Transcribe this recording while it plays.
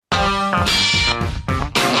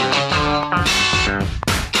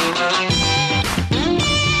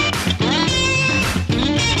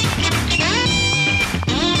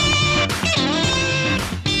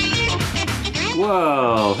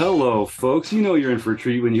folks, you know you're in for a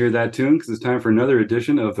treat when you hear that tune because it's time for another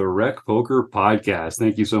edition of the Rec Poker Podcast.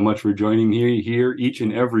 Thank you so much for joining me here each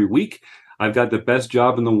and every week. I've got the best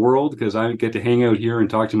job in the world because I get to hang out here and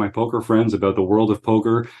talk to my poker friends about the world of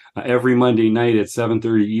poker every Monday night at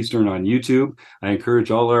 7:30 Eastern on YouTube. I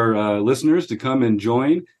encourage all our listeners to come and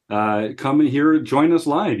join. Come in here, join us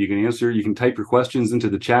live. You can type your questions into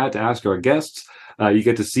the chat to ask our guests. You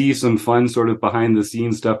get to see some fun sort of behind the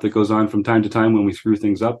scenes stuff that goes on from time to time when we screw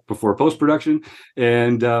things up before post-production.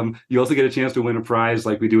 And you also get a chance to win a prize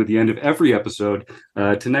like we do at the end of every episode.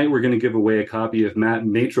 Tonight, we're going to give away a copy of Matt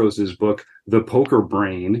Matros's book, The Poker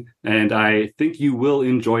Brain. And I think you will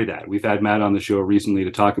enjoy that. We've had Matt on the show recently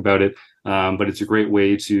to talk about it. But it's a great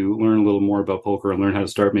way to learn a little more about poker and learn how to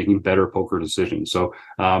start making better poker decisions. So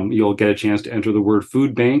you'll get a chance to enter the word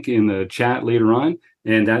food bank in the chat later on,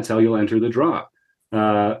 and that's how you'll enter the draw.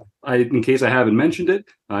 In case I haven't mentioned it,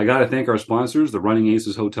 I got to thank our sponsors, the Running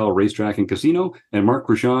Aces Hotel, Racetrack, and Casino, and Mark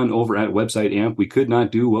Grosjean over at Website Amp. We could not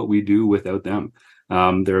do what we do without them.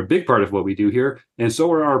 They're a big part of what we do here, and so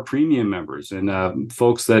are our premium members and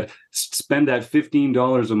folks that spend that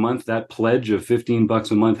 $15 a month. That pledge of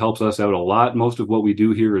 $15 a month helps us out a lot. Most of what we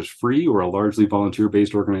do here is free. We're a largely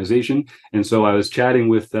volunteer-based organization, and so I was chatting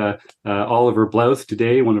with Oliver Blouth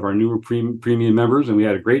today, one of our newer premium members, and we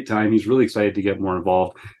had a great time. He's really excited to get more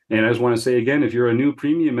involved. And I just want to say again, if you're a new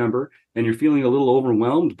premium member and you're feeling a little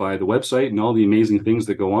overwhelmed by the website and all the amazing things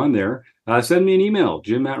that go on there, send me an email,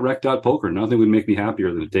 jim@rec.poker. Nothing would make me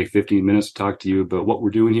happier than to take 15 minutes to talk to you about what we're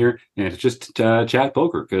doing here and to just chat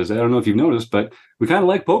poker, because I don't know if you've noticed, but we kind of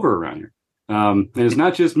like poker around here. And it's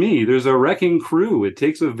not just me. There's a wrecking crew. It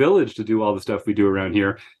takes a village to do all the stuff we do around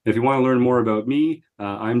here. If you want to learn more about me,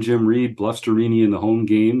 I'm Jim Reed, Bluffsterini in the home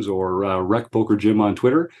games, or Rec Poker Jim on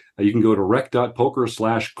Twitter. You can go to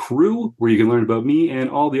rec.poker/crew, where you can learn about me and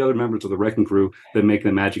all the other members of the wrecking crew that make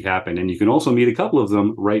the magic happen. And you can also meet a couple of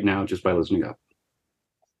them right now just by listening up.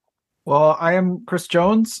 Well, I am Chris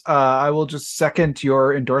Jones. I will just second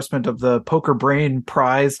your endorsement of the Poker Brain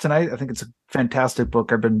Prize tonight. I think it's a fantastic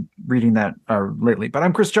book. I've been reading that lately. But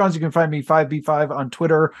I'm Chris Jones. You can find me 5B5 on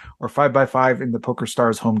Twitter or 5x5 in the Poker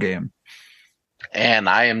Stars home game. And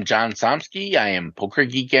I am John Somsky. I am Poker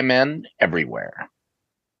Geek MN everywhere.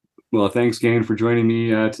 Well, thanks, gang, for joining me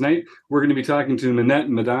tonight. We're going to be talking to Minette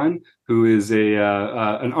Madan, who is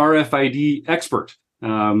an RFID expert.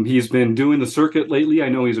 He's been doing the circuit lately. I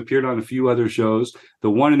know he's appeared on a few other shows. The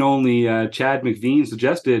one and only Chad McVean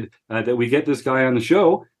suggested that we get this guy on the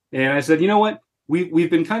show. And I said, you know what? We've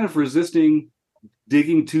been kind of resisting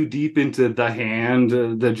digging too deep into the hand,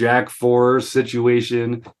 the Jack 4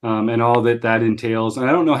 situation, and all that entails. And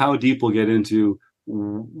I don't know how deep we'll get into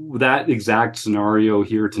that exact scenario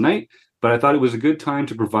here tonight, but I thought it was a good time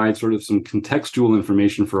to provide sort of some contextual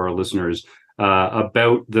information for our listeners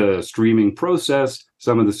about the streaming process,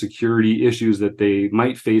 some of the security issues that they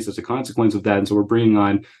might face as a consequence of that. And so we're bringing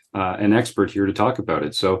on an expert here to talk about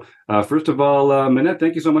it. So first of all, Minette,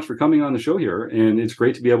 thank you so much for coming on the show here. And it's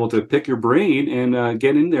great to be able to pick your brain and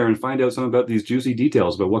get in there and find out some about these juicy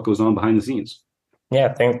details about what goes on behind the scenes.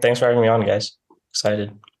 Yeah, thanks for having me on, guys.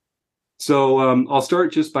 Excited. So I'll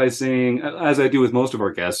start just by saying, as I do with most of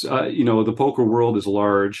our guests, the poker world is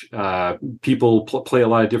large. People play a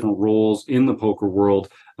lot of different roles in the poker world.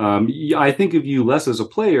 I think of you less as a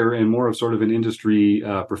player and more of sort of an industry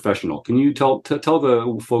professional. Can you tell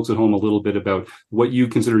the folks at home a little bit about what you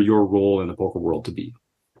consider your role in the poker world to be?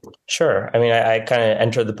 Sure. I mean, I kind of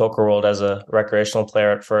entered the poker world as a recreational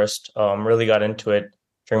player at first. Really got into it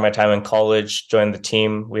during my time in college, joined the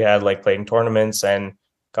team. We had played in tournaments and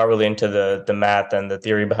got really into the math and the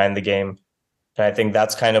theory behind the game. And I think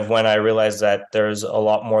that's kind of when I realized that there's a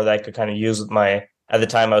lot more that I could kind of use with at the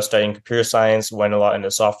time I was studying computer science, went a lot into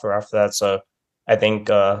software after that. So I think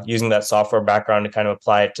using that software background to kind of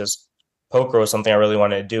apply it to poker was something I really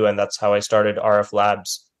wanted to do. And that's how I started RF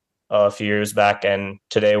Labs a few years back. And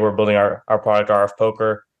today we're building our product, RF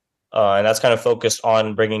Poker. And that's kind of focused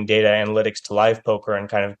on bringing data analytics to live poker and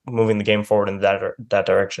kind of moving the game forward in that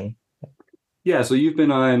direction. Yeah, so you've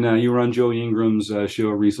been on, you were on Joey Ingram's show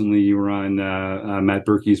recently. You were on Matt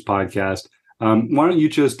Berkey's podcast. Why don't you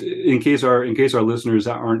just, in case our listeners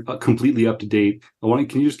aren't completely up to date,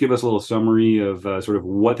 can you just give us a little summary of sort of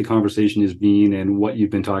what the conversation has been and what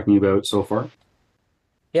you've been talking about so far?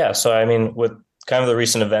 Yeah, so I mean, with kind of the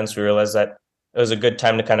recent events, we realized that it was a good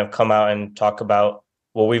time to kind of come out and talk about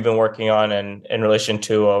what we've been working on and in relation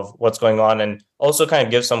to of what's going on, and also kind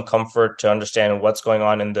of give some comfort to understand what's going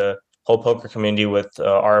on in the whole poker community with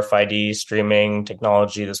RFID, streaming,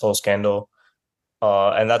 technology, this whole scandal.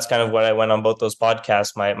 And that's kind of what I went on both those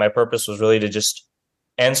podcasts. My purpose was really to just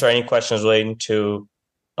answer any questions relating to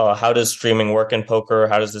how does streaming work in poker?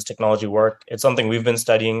 How does this technology work? It's something we've been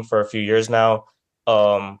studying for a few years now,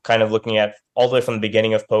 kind of looking at all the way from the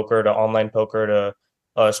beginning of poker to online poker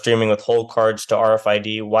to streaming with whole cards to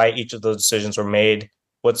RFID, why each of those decisions were made,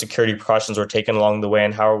 what security precautions were taken along the way,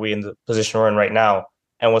 and how are we in the position we're in right now,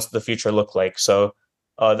 and what's the future look like. So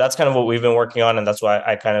that's kind of what we've been working on, and that's why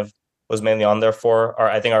I kind of was mainly on there for.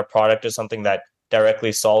 I think our product is something that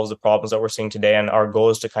directly solves the problems that we're seeing today, and our goal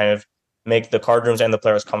is to kind of make the card rooms and the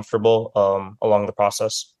players comfortable along the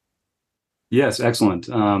process. Yes, excellent.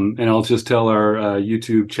 And I'll just tell our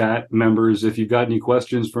YouTube chat members, if you've got any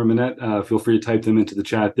questions for Minette, feel free to type them into the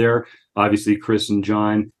chat there. Obviously, Chris and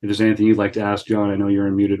John, if there's anything you'd like to ask John, I know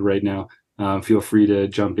you're unmuted right now. Feel free to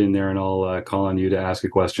jump in there and I'll call on you to ask a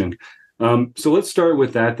question. So let's start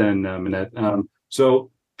with that then, Minette.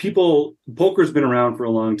 So poker's been around for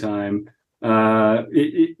a long time.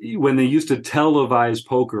 When they used to televise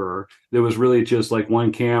poker, there was really just like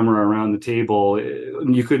one camera around the table.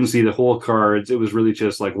 You couldn't see the whole cards. It was really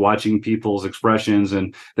just like watching people's expressions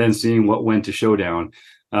and then seeing what went to showdown.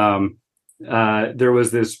 There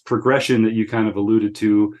was this progression that you kind of alluded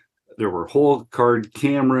to. There were whole card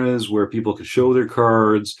cameras where people could show their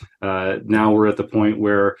cards. Now we're at the point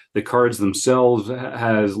where the cards themselves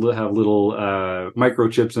have little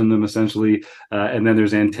microchips in them, essentially. And then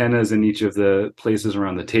there's antennas in each of the places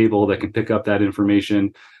around the table that can pick up that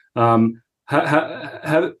information.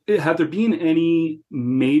 Have there been any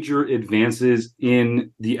major advances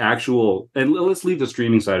in the actual, and let's leave the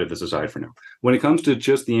streaming side of this aside for now. When it comes to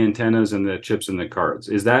just the antennas and the chips in the cards,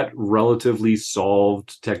 is that relatively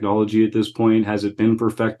solved technology at this point? Has it been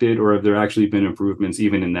perfected, or have there actually been improvements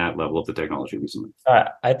even in that level of the technology recently?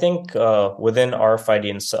 I think within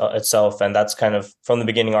RFID itself, and that's kind of from the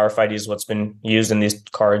beginning, RFID is what's been used in these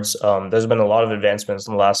cards. There's been a lot of advancements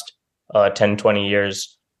in the last 10, 20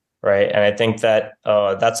 years. Right. And I think that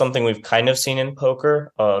that's something we've kind of seen in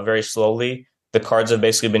poker very slowly. The cards have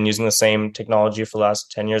basically been using the same technology for the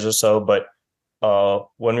last 10 years or so. But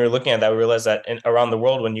when we were looking at that, we realized that around the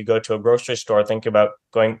world, when you go to a grocery store, think about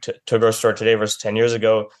going to a grocery store today versus 10 years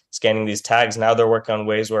ago, scanning these tags. Now they're working on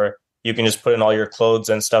ways where you can just put in all your clothes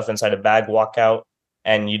and stuff inside a bag, walk out,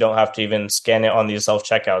 and you don't have to even scan it on these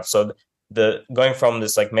self-checkouts. So the going from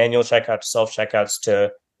this like manual checkout to self-checkouts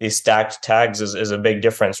to these stacked tags is a big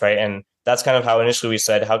difference, right? And that's kind of how initially we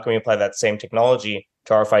said, how can we apply that same technology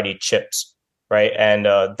to RFID chips, right? And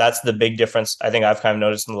that's the big difference I think I've kind of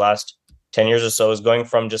noticed in the last 10 years or so, is going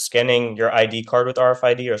from just scanning your ID card with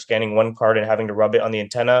RFID or scanning one card and having to rub it on the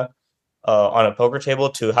antenna on a poker table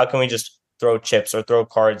to how can we just throw chips or throw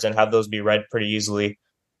cards and have those be read pretty easily.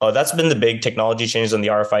 That's been the big technology changes on the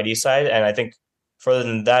RFID side. And I think further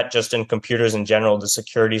than that, just in computers in general, the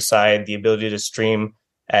security side, the ability to stream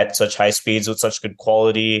at such high speeds with such good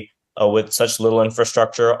quality, with such little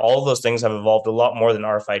infrastructure. All of those things have evolved a lot more than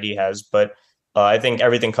RFID has. But I think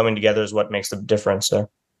everything coming together is what makes the difference there.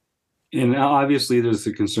 And obviously there's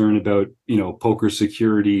a concern about, poker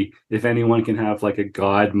security. If anyone can have like a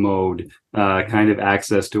God mode kind of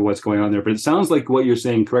access to what's going on there. But it sounds like what you're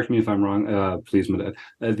saying, correct me if I'm wrong, please, Minette.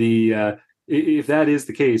 If that is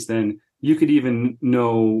the case, then you could even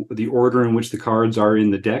know the order in which the cards are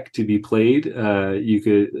in the deck to be played.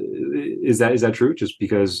 Is that true? Just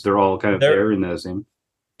because they're all kind of there in the same.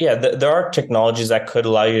 Yeah, there are technologies that could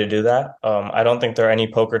allow you to do that. I don't think there are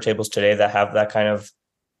any poker tables today that have that kind of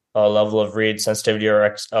level of read sensitivity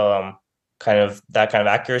or kind of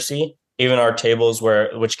accuracy. Even our tables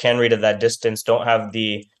which can read at that distance don't have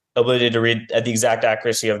the ability to read at the exact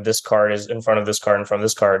accuracy of this card is in front of this card in front of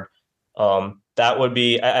this card. That would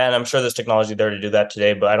be, and I'm sure there's technology there to do that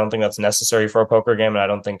today, but I don't think that's necessary for a poker game, and I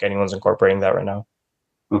don't think anyone's incorporating that right now.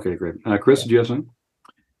 Okay, great. Chris, did you have something?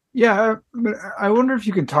 Yeah, I wonder if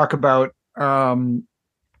you can talk about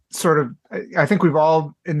sort of, I think we've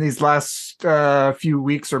all in these last few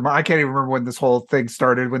weeks, or I can't even remember when this whole thing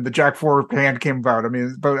started, when the Jack 4 hand came about. I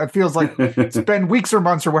mean, but it feels like it's been weeks or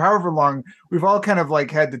months or however long, we've all kind of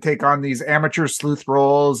like had to take on these amateur sleuth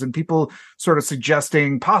roles and people sort of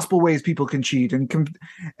suggesting possible ways people can cheat. And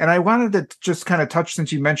I wanted to just kind of touch,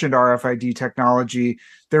 since you mentioned RFID technology,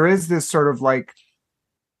 there is this sort of like,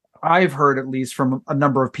 I've heard at least from a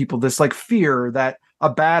number of people, this like fear that a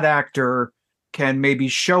bad actor can maybe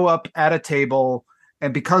show up at a table,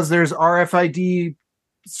 and because there's RFID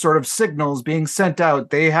sort of signals being sent out,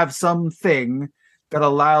 they have something that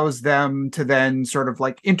allows them to then sort of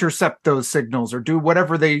like intercept those signals or do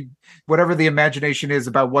whatever the imagination is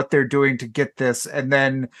about what they're doing to get this. And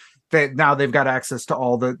then now they've got access to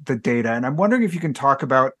all the data. And I'm wondering if you can talk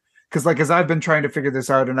about, because like, as I've been trying to figure this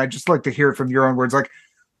out, and I just like to hear it from your own words,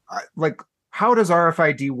 like how does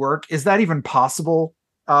RFID work? Is that even possible?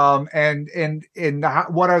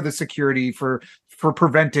 What are the security for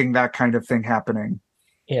preventing that kind of thing happening?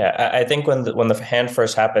 Yeah, I think when the hand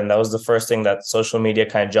first happened, that was the first thing that social media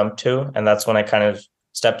kind of jumped to, and that's when I kind of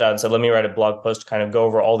stepped out and said, "Let me write a blog post to kind of go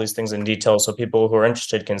over all these things in detail, so people who are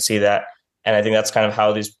interested can see that." And I think that's kind of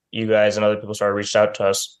how you guys and other people started reached out to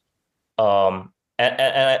us. And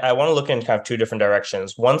I want to look in kind of two different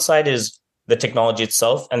directions. One side is the technology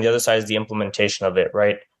itself, and the other side is the implementation of it,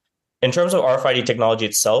 right? In terms of RFID technology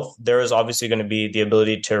itself, there is obviously going to be the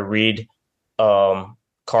ability to read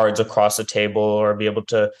cards across a table or be able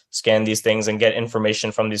to scan these things and get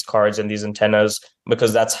information from these cards and these antennas,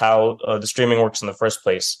 because that's how the streaming works in the first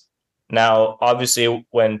place. Now, obviously,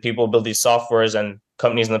 when people build these softwares and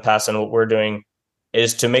companies in the past, and what we're doing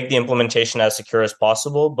is to make the implementation as secure as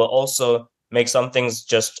possible, but also make some things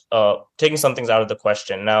just taking some things out of the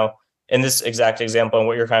question. Now, in this exact example, and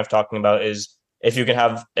what you're kind of talking about is if you can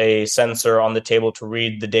have a sensor on the table to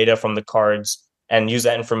read the data from the cards and use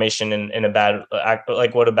that information in a bad act,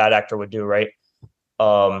 like what a bad actor would do, right?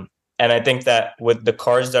 And I think that with the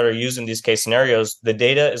cards that are used in these case scenarios, the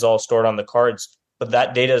data is all stored on the cards, but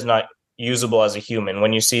that data is not usable as a human.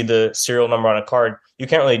 When you see the serial number on a card, you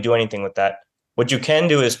can't really do anything with that. What you can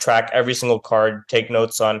do is track every single card, take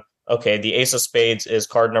notes on, okay, the ace of spades is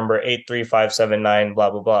card number 83579, blah,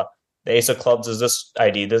 blah, blah. The ace of clubs is this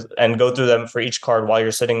ID, and go through them for each card while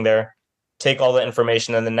you're sitting there, take all the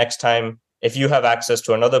information, and the next time, if you have access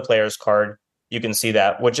to another player's card, you can see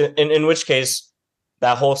that, which in which case,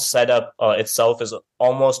 that whole setup itself is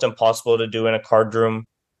almost impossible to do in a card room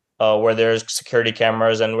where there's security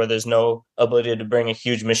cameras and where there's no ability to bring a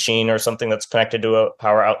huge machine or something that's connected to a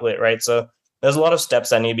power outlet, right? So there's a lot of steps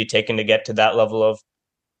that need to be taken to get to that level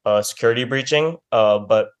of security breaching.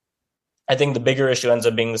 But I think the bigger issue ends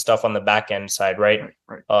up being the stuff on the back end side, right?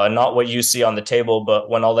 Not what you see on the table, but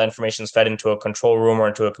when all the information is fed into a control room or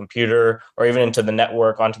into a computer or even into the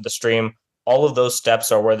network, onto the stream, all of those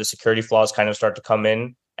steps are where the security flaws kind of start to come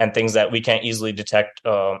in and things that we can't easily detect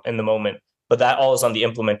in the moment. But that all is on the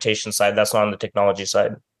implementation side. That's not on the technology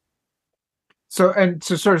side. So, and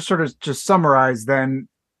to sort of just summarize then,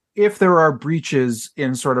 if there are breaches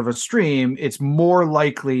in sort of a stream, it's more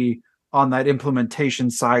likely on that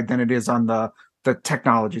implementation side than it is on the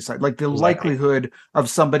technology side. Like the likelihood of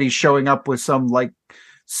somebody showing up with some like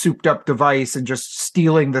souped up device and just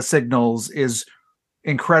stealing the signals is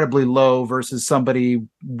incredibly low versus somebody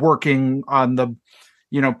working on the,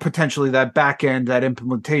 potentially that back end, that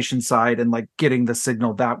implementation side, and like getting the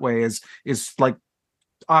signal that way is like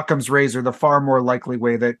Occam's razor, the far more likely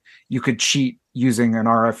way that you could cheat using an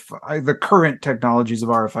the current technologies of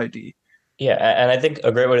RFID. Yeah, and I think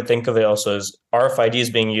a great way to think of it also is RFID is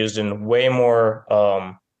being used in way more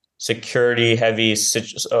security-heavy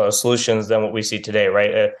solutions than what we see today,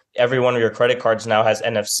 right? Every one of your credit cards now has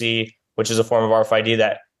NFC, which is a form of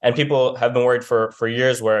RFID and people have been worried for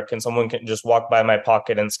years where someone can just walk by my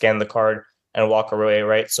pocket and scan the card and walk away,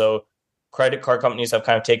 right? So credit card companies have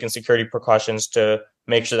kind of taken security precautions to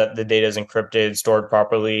make sure that the data is encrypted, stored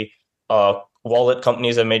properly. Wallet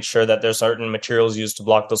companies have made sure that there's certain materials used to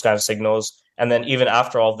block those kind of signals. And then even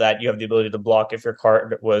after all of that, you have the ability to block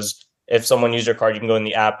if someone used your card, you can go in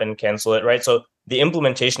the app and cancel it, right? So the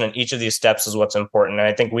implementation in each of these steps is what's important. And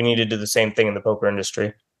I think we need to do the same thing in the poker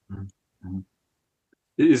industry. Mm-hmm.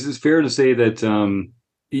 Is it fair to say that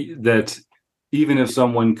that even if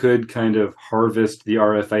someone could kind of harvest the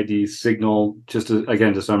RFID signal, just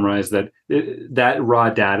to summarize, that raw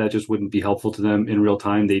data just wouldn't be helpful to them in real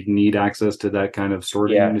time? They'd need access to that kind of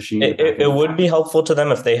sorting machine. It would be helpful to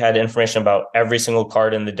them if they had information about every single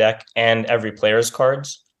card in the deck and every player's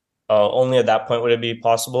cards. Only at that point would it be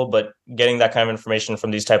possible, but getting that kind of information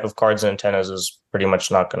from these type of cards and antennas is pretty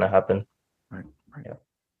much not going to happen. Right. Yeah.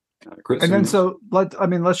 And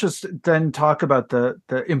then let's just then talk about the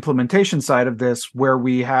implementation side of this, where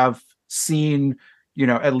we have seen,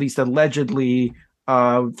 at least allegedly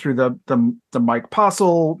through the Mike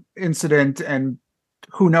Postle incident, and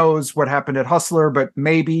who knows what happened at Hustler, but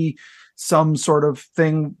maybe some sort of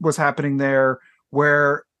thing was happening there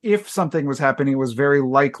where if something was happening, it was very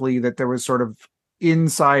likely that there was sort of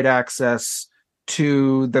inside access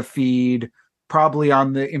to the feed, probably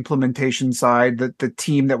on the implementation side, that the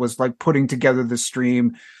team that was like putting together the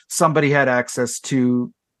stream, somebody had access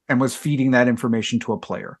to and was feeding that information to a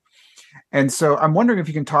player. And so I'm wondering if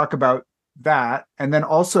you can talk about that. And then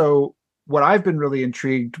also what I've been really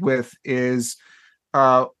intrigued with is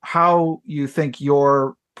how you think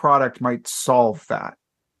your product might solve that.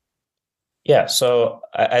 Yeah, so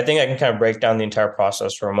I think I can kind of break down the entire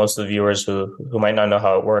process for most of the viewers who might not know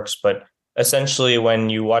how it works. But essentially when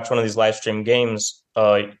you watch one of these live stream games,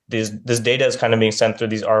 this data is kind of being sent through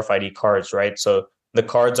these RFID cards, right? So the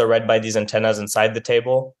cards are read by these antennas inside the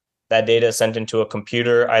table. That data is sent into a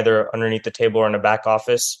computer, either underneath the table or in a back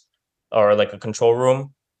office or like a control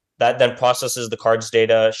room. That then processes the cards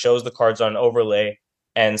data, shows the cards on an overlay,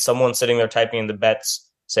 and someone sitting there typing in the bets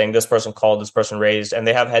saying this person called, this person raised, and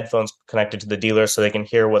they have headphones connected to the dealer so they can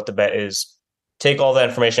hear what the bet is. Take all that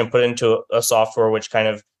information, put it into a software which kind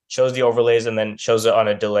of shows the overlays and then shows it on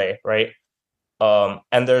a delay, right?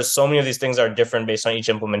 And there's so many of these things that are different based on each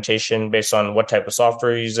implementation, based on what type of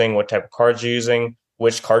software you're using, what type of cards you're using,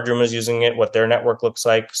 which card room is using it, what their network looks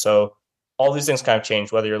like. So all these things kind of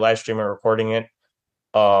change, whether you're live streaming or recording it.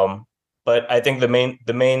 But I think the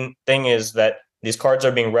main thing is that these cards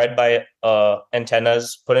are being read by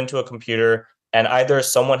antennas, put into a computer, and either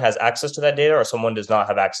someone has access to that data or someone does not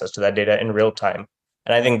have access to that data in real time.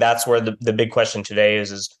 And I think that's where the big question today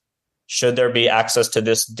is should there be access to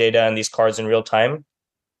this data and these cards in real time?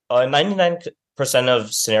 99%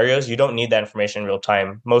 of scenarios, you don't need that information in real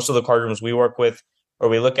time. Most of the card rooms we work with or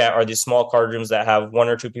we look at are these small card rooms that have one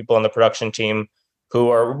or two people on the production team who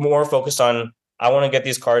are more focused on, I want to get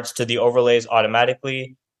these cards to the overlays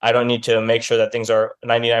automatically. I don't need to make sure that things are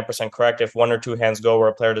 99% correct. If one or two hands go where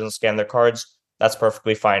a player doesn't scan their cards, that's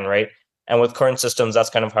perfectly fine, right? And with current systems, that's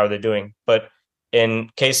kind of how they're doing. But in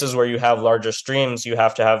cases where you have larger streams, you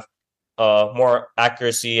have to have more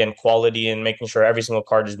accuracy and quality in making sure every single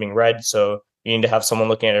card is being read. So you need to have someone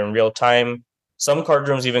looking at it in real time. Some card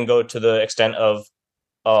rooms even go to the extent of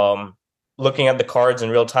looking at the cards in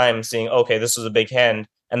real time, seeing, okay, this is a big hand,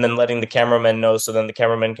 and then letting the cameraman know so then the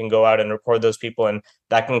cameraman can go out and record those people. And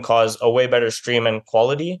that can cause a way better stream and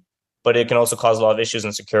quality, but it can also cause a lot of issues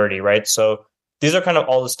in security, right? So these are kind of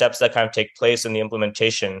all the steps that kind of take place in the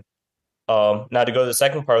implementation. Now to go to the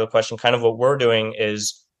second part of the question, kind of what we're doing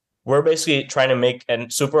is we're basically trying to make a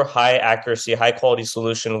super high accuracy, high quality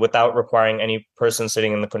solution without requiring any person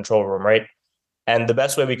sitting in the control room, right? And the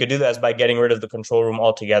best way we could do that is by getting rid of the control room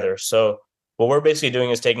altogether. So what we're basically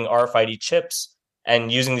doing is taking RFID chips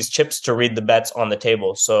and using these chips to read the bets on the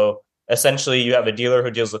table. So essentially you have a dealer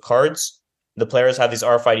who deals the cards. The players have these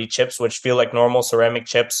RFID chips, which feel like normal ceramic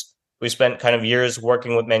chips. We spent kind of years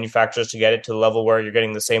working with manufacturers to get it to the level where you're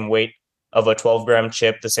getting the same weight of a 12-gram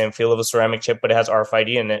chip, the same feel of a ceramic chip, but it has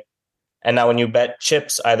RFID in it. And now when you bet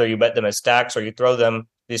chips, either you bet them as stacks or you throw them,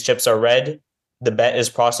 these chips are read. The bet is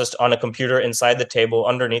processed on a computer inside the table,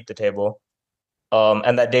 underneath the table.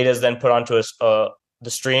 And that data is then put onto the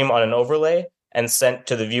stream on an overlay and sent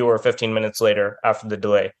to the viewer 15 minutes later after the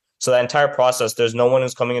delay. So that entire process, there's no one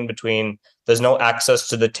who's coming in between. There's no access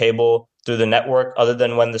to the table through the network other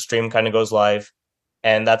than when the stream kind of goes live.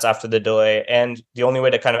 And that's after the delay. And the only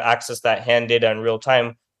way to kind of access that hand data in real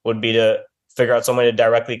time would be to figure out some way to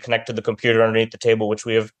directly connect to the computer underneath the table, which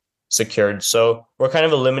we have secured. So we're kind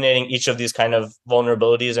of eliminating each of these kind of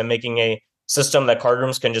vulnerabilities and making a system that card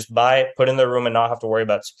rooms can just buy, put in their room, and not have to worry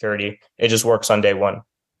about security. It just works on day one.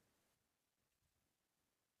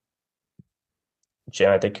 Jim,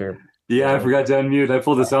 I think you're... Yeah, I forgot to unmute. I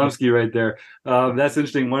pulled the Somsky right there. That's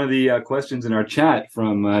interesting. One of the questions in our chat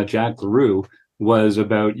from Jack LaRue was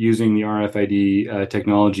about using the RFID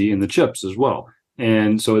technology in the chips as well.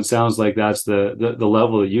 And so it sounds like that's the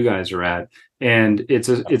level that you guys are at. And it's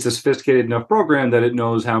a sophisticated enough program that it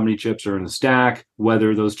knows how many chips are in the stack,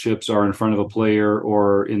 whether those chips are in front of a player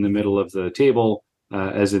or in the middle of the table,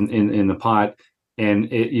 as in the pot.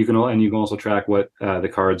 And you can also track what the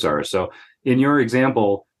cards are. So in your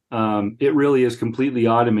example, it really is completely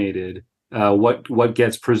automated. What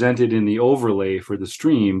gets presented in the overlay for the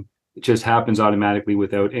stream, it just happens automatically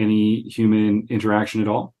without any human interaction at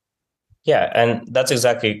all. Yeah, and that's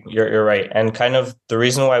exactly, you're right. And kind of the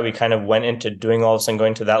reason why we kind of went into doing all this and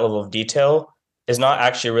going to that level of detail is not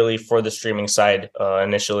actually really for the streaming side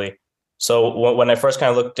initially. So when I first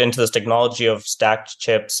kind of looked into this technology of stacked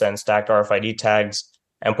chips and stacked RFID tags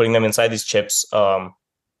and putting them inside these chips,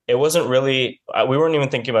 it wasn't really, we weren't even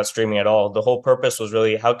thinking about streaming at all. The whole purpose was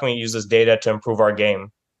really, how can we use this data to improve our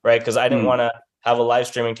game, right? Because I didn't want to have a live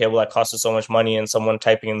streaming table that cost us so much money and someone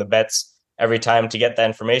typing in the bets every time to get that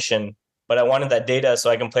information. But I wanted that data so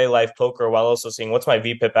I can play live poker while also seeing what's my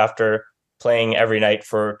VPIP after playing every night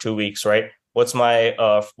for 2 weeks, right? What's my,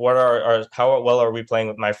 how well are we playing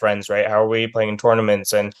with my friends, right? How are we playing in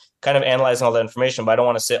tournaments and kind of analyzing all that information, but I don't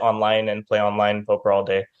want to sit online and play online poker all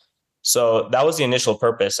day. So that was the initial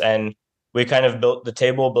purpose. And we kind of built the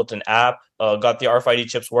table, built an app, got the RFID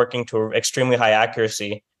chips working to extremely high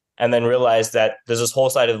accuracy, and then realized that there's this whole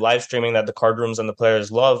side of live streaming that the card rooms and the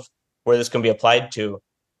players love where this can be applied to.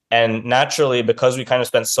 And naturally, because we kind of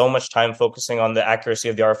spent so much time focusing on the accuracy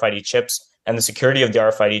of the RFID chips and the security of the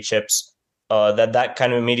RFID chips, that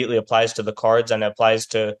kind of immediately applies to the cards and applies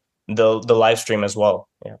to the live stream as well.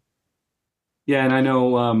 Yeah. Yeah, and I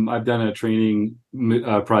know I've done a training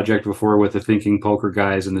project before with the Thinking Poker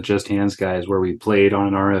guys and the Just Hands guys where we played on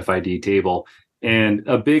an RFID table. And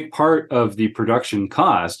a big part of the production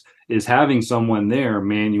cost is having someone there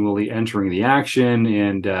manually entering the action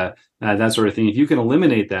and that sort of thing. If you can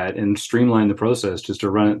eliminate that and streamline the process just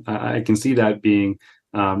to run it, I can see that being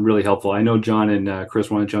really helpful. I know John and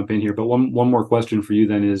Chris want to jump in here, but one more question for you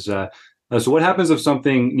then is, so what happens if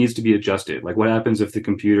something needs to be adjusted? Like what happens if the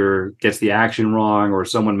computer gets the action wrong or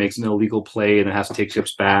someone makes an illegal play and it has to take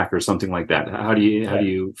chips back or something like that? How do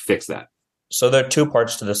you fix that? So there are two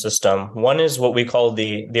parts to the system. One is what we call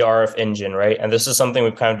the RF engine, right? And this is something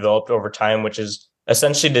we've kind of developed over time, which is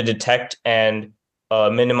essentially to detect and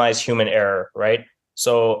minimize human error, right?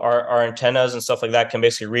 So our antennas and stuff like that can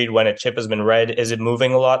basically read when a chip has been read. Is it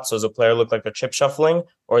moving a lot? So does a player look like they're chip shuffling,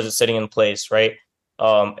 or is it sitting in place, right?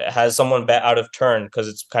 Has someone bet out of turn because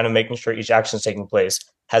it's kind of making sure each action is taking place?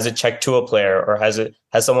 Has it checked to a player, or has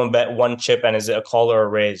someone bet one chip and is it a call or a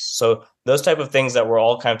raise? So those type of things that we're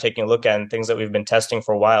all kind of taking a look at and things that we've been testing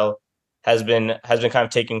for a while has been kind of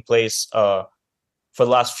taking place for the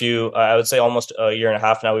last few, I would say almost a year and a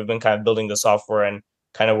half now. We've been kind of building the software and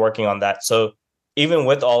kind of working on that. So even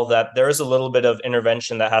with all of that, there is a little bit of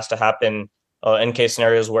intervention that has to happen in case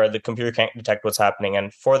scenarios where the computer can't detect what's happening.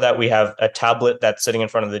 And for that, we have a tablet that's sitting in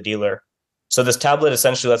front of the dealer. So this tablet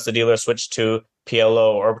essentially lets the dealer switch to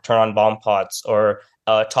PLO or turn on bomb pots or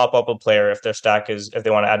top up a player if their stack if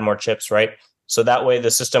they want to add more chips, right? So that way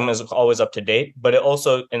the system is always up to date. But it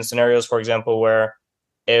also, in scenarios, for example, where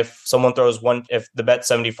if someone throws if the bet's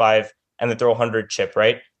 75 and they throw 100 chip,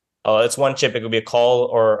 right? It's one chip, it could be a call,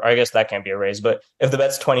 or I guess that can't be a raise. But if the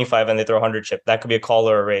bet's 25 and they throw 100 chip, that could be a call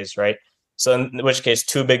or a raise, right? So in which case,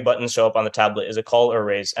 two big buttons show up on the tablet, is a call or a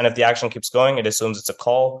raise. And if the action keeps going, it assumes it's a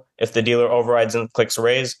call. If the dealer overrides and clicks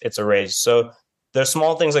raise, it's a raise. So there's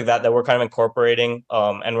small things like that we're kind of incorporating.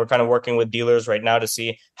 And we're kind of working with dealers right now to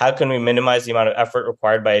see how can we minimize the amount of effort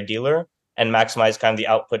required by a dealer and maximize kind of the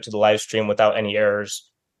output to the live stream without any errors.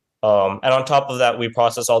 And on top of that, we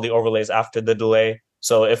process all the overlays after the delay.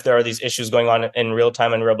 So if there are these issues going on in real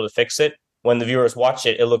time and we're able to fix it, when the viewers watch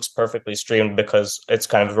it, it looks perfectly streamed because it's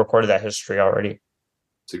kind of recorded that history already.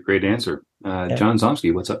 It's a great answer. John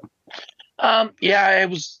Somsky, what's up? Yeah, I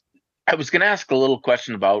was going to ask a little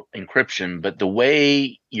question about encryption, but the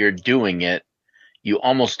way you're doing it, you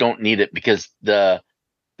almost don't need it because the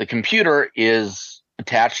computer is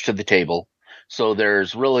attached to the table. So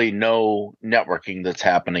there's really no networking that's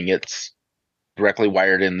happening. It's directly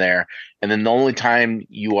wired in there. And then the only time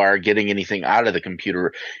you are getting anything out of the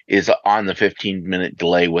computer is on the 15-minute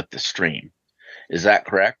delay with the stream. Is that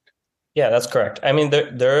correct? Yeah, that's correct. I mean,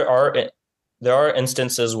 there are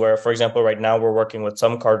instances where, for example, right now we're working with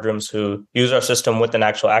some card rooms who use our system with an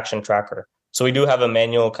actual action tracker. So we do have a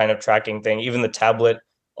manual kind of tracking thing. Even the tablet,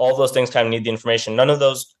 all those things kind of need the information. None of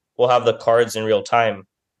those will have the cards in real time.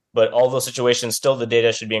 But all those situations, still the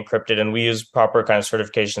data should be encrypted, and we use proper kind of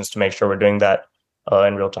certifications to make sure we're doing that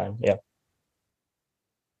in real time. Yeah.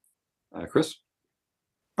 Chris?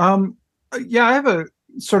 Yeah, I have a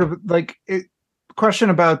sort of question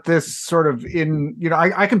about this sort of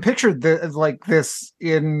I can picture this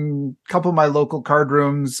in a couple of my local card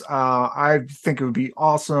rooms. I think it would be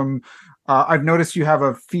awesome. I've noticed you have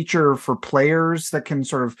a feature for players that can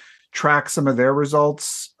sort of track some of their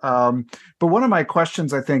results. But one of my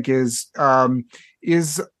questions, I think, is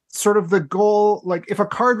sort of the goal, like if a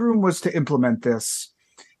card room was to implement this,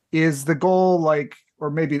 is the goal or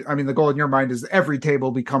maybe, I mean, the goal in your mind is every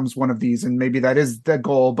table becomes one of these, and maybe that is the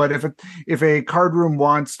goal. But if a card room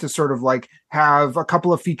wants to sort of have a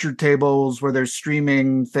couple of featured tables where they're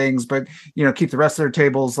streaming things, but keep the rest of their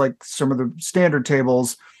tables like some of the standard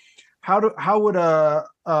tables, how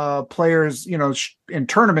would players, in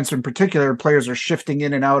tournaments in particular, players are shifting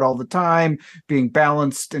in and out all the time, being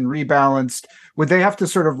balanced and rebalanced. Would they have to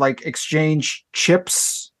sort of exchange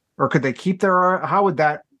chips, or could they keep how would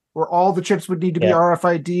that, or all the chips would need to be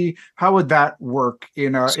RFID? How would that work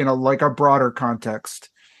in a broader context?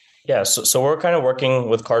 Yeah, so we're kind of working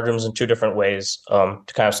with card rooms in two different ways to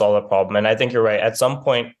kind of solve that problem. And I think you're right. At some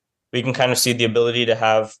point, we can kind of see the ability to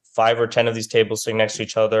have 5 or 10 of these tables sitting next to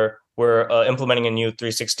each other. We're implementing a new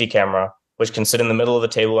 360 camera, which can sit in the middle of the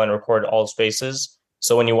table and record all spaces.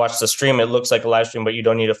 So when you watch the stream, it looks like a live stream, but you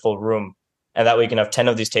don't need a full room. And that way you can have 10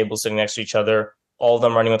 of these tables sitting next to each other, all of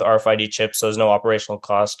them running with RFID chips, so there's no operational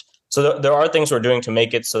cost. So there are things we're doing to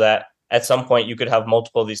make it so that at some point you could have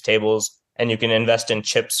multiple of these tables and you can invest in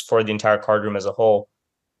chips for the entire card room as a whole.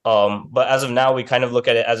 But as of now, we kind of look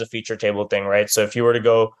at it as a feature table thing, right? So if you were to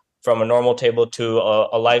go from a normal table to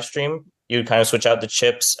a live stream, you'd kind of switch out the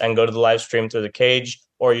chips and go to the live stream through the cage,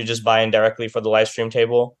 or you just buy in directly for the live stream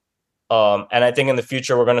table. And I think in the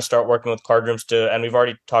future, we're going to start working with card rooms and we've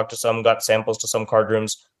already talked to some, got samples to some card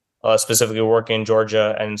rooms, specifically working in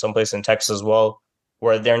Georgia and someplace in Texas as well,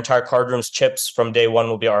 where their entire card room's chips from day one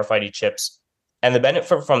will be RFID chips. And the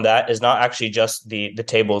benefit from that is not actually just the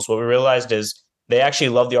tables. What we realized is they actually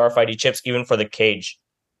love the RFID chips, even for the cage.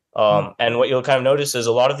 And what you'll kind of notice is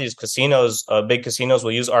a lot of these casinos, big casinos,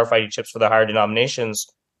 will use RFID chips for the higher denominations,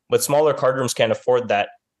 but smaller card rooms can't afford that.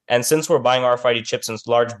 And since we're buying RFID chips in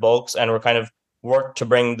large bulks and we're kind of work to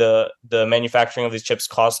bring the manufacturing of these chips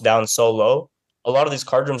costs down so low, a lot of these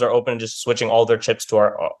card rooms are open to just switching all their chips to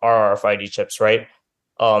our RFID chips, right?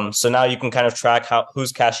 So now you can kind of track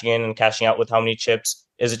who's cashing in and cashing out with how many chips.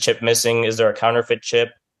 Is a chip missing? Is there a counterfeit chip?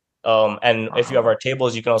 And if you have our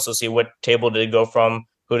tables, you can also see what table did it go from,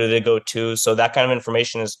 who did it go to. So that kind of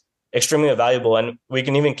information is extremely valuable. And we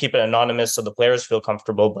can even keep it anonymous so the players feel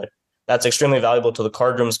comfortable. But that's extremely valuable to the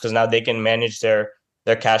card rooms because now they can manage their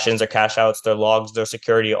cash-ins, their cash-outs, their logs, their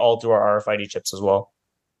security all through our RFID chips as well.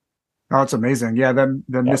 Oh, it's amazing. Yeah, the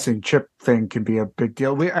missing chip thing can be a big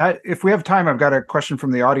deal. If we have time, I've got a question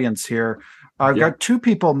from the audience here. I've got two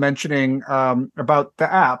people mentioning about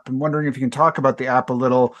the app. I'm wondering if you can talk about the app a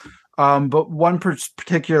little. But one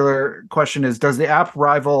particular question is, does the app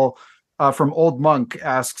rival, from Old Monk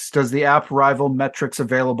asks, does the app rival metrics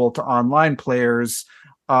available to online players?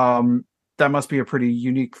 That must be a pretty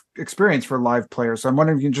unique experience for live players. So I'm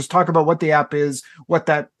wondering if you can just talk about what the app is, what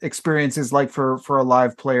that experience is like for a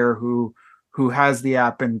live player who has the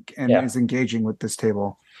app and is engaging with this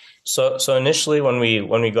table. So initially when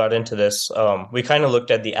we got into this, we kind of looked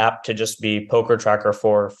at the app to just be poker tracker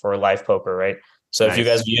for live poker, right? So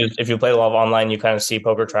nice. If you play a lot of online, you kind of see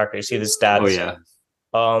poker tracker, you see the stats. Oh yeah.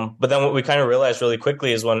 But then what we kind of realized really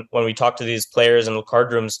quickly is when we talk to these players in the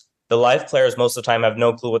card rooms, the live players most of the time have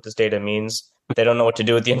no clue what this data means. They don't know what to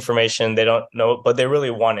do with the information. They don't know, but they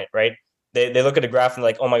really want it, right? They look at a graph and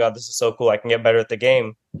like, oh my God, this is so cool. I can get better at the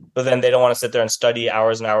game. But then they don't want to sit there and study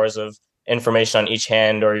hours and hours of information on each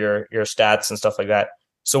hand or your stats and stuff like that.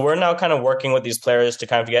 So we're now kind of working with these players to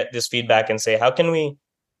kind of get this feedback and say, how can we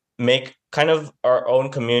make kind of our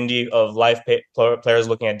own community of live players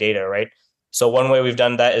looking at data, right? So one way we've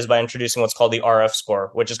done that is by introducing what's called the RF score,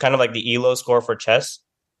 which is kind of like the ELO score for chess,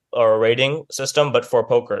 or a rating system, but for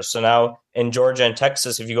poker. So now in Georgia and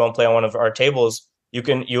Texas, if you go and play on one of our tables, you'll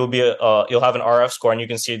have an RF score and you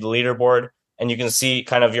can see the leaderboard and you can see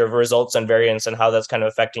kind of your results and variance and how that's kind of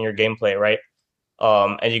affecting your gameplay, right?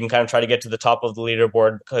 And you can kind of try to get to the top of the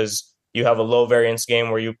leaderboard because you have a low variance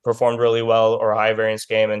game where you performed really well or a high variance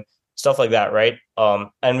game and stuff like that, right?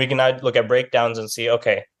 And we can now look at breakdowns and see,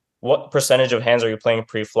 okay, what percentage of hands are you playing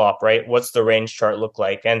pre-flop, right? What's the range chart look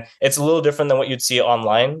like? And it's a little different than what you'd see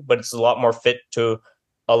online, but it's a lot more fit to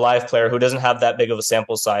a live player who doesn't have that big of a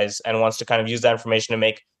sample size and wants to kind of use that information to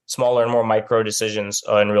make smaller and more micro decisions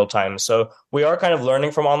in real time. So we are kind of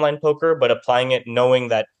learning from online poker, but applying it knowing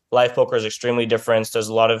that live poker is extremely different. There's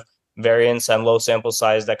a lot of variance and low sample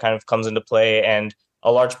size that kind of comes into play. And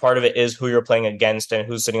a large part of it is who you're playing against and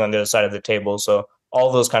who's sitting on the other side of the table. So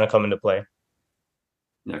all those kind of come into play.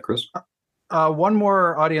 Yeah, Chris? One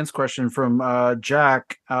more audience question from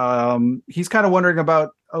Jack. He's kind of wondering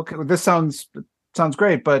about, okay, this sounds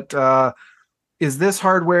great, but is this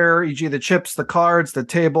hardware, e.g. the chips, the cards, the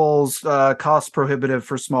tables, cost prohibitive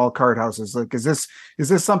for small card houses? Like, is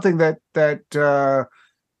this something that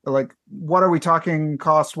like, what are we talking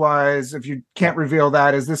cost wise? If you can't reveal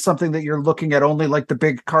that, is this something that you're looking at only like the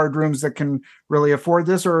big card rooms that can really afford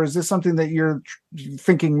this? Or is this something that you're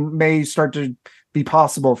thinking may start to be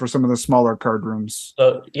possible for some of the smaller card rooms?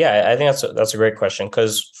 Yeah, I think that's a great question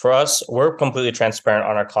because for us, we're completely transparent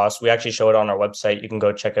on our costs. We actually show it on our website. You can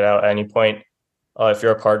go check it out at any point if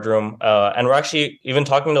you're a card room. And we're actually even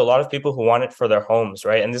talking to a lot of people who want it for their homes,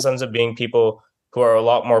 right? And this ends up being people who are a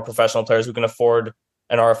lot more professional players who can afford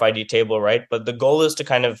an RFID table, right? But the goal is to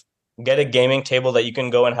kind of get a gaming table that you can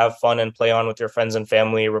go and have fun and play on with your friends and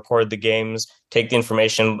family, record the games, take the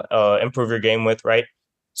information, improve your game with, right?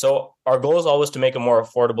 So our goal is always to make a more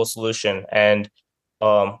affordable solution and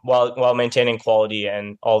while maintaining quality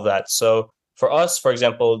and all that. So for us, for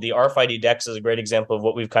example, the RFID DEX is a great example of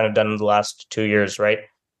what we've kind of done in the last 2 years, right?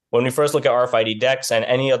 When we first look at RFID DEX and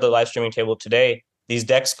any other live streaming table today, these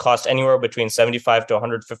decks cost anywhere between $75 to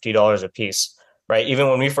 $150 a piece, right? Even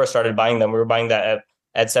when we first started buying them, we were buying that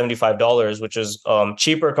at $75, which is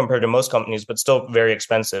cheaper compared to most companies, but still very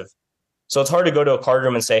expensive. So it's hard to go to a card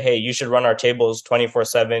room and say, hey, you should run our tables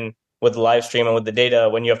 24/7 with the live stream and with the data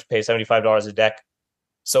when you have to pay $75 a deck.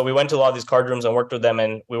 So we went to a lot of these card rooms and worked with them,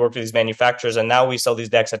 and we worked with these manufacturers, and now we sell these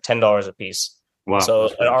decks at $10 a piece. Wow. So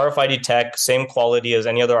an RFID tech, same quality as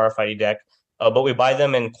any other RFID deck, but we buy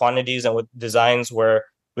them in quantities and with designs where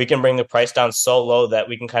we can bring the price down so low that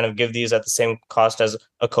we can kind of give these at the same cost as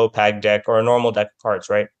a Copag deck or a normal deck of cards,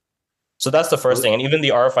 right? So that's the first thing. And even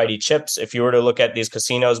the RFID chips, if you were to look at these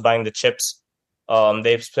casinos buying the chips,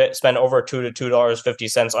 they've spent over $2 to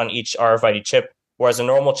 $2.50 on each RFID chip, whereas a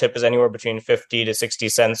normal chip is anywhere between 50 to 60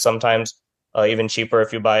 cents, sometimes even cheaper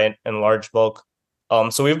if you buy it in large bulk.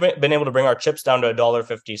 So we've been able to bring our chips down to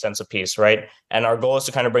 $1.50 a piece, right? And our goal is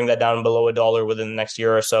to kind of bring that down below $1 within the next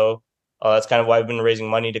year or so. That's kind of why we've been raising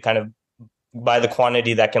money to kind of buy the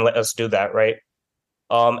quantity that can let us do that, right?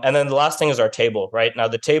 And then the last thing is our table, right? Now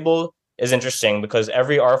the table is interesting because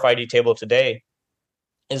every RFID table today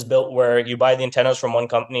is built where you buy the antennas from one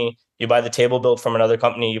company, you buy the table built from another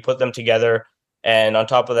company, you put them together, and on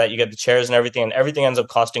top of that, you get the chairs and everything ends up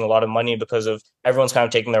costing a lot of money because of everyone's kind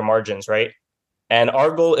of taking their margins, right? And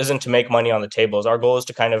our goal isn't to make money on the tables. Our goal is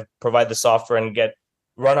to kind of provide the software and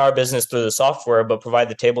run our business through the software, but provide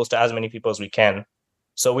the tables to as many people as we can.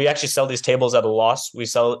 So we actually sell these tables at a loss. We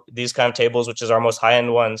sell these kind of tables, which is our most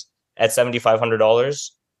high-end ones, at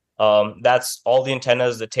 $7,500. That's all the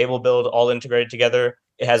antennas, the table build, all integrated together.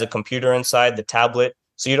 It has a computer inside, the tablet.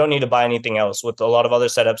 So you don't need to buy anything else. With a lot of other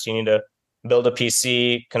setups, you need to build a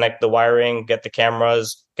PC, connect the wiring, get the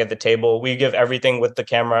cameras, get the table. We give everything with the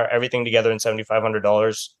camera, everything together in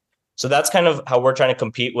 $7,500. So that's kind of how we're trying to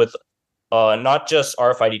compete with not just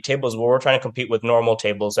RFID tables, but we're trying to compete with normal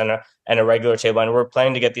tables and a regular table. And we're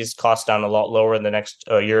planning to get these costs down a lot lower in the next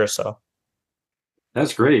year or so.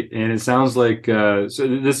 That's great, and it sounds like so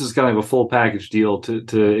this is kind of a full package deal.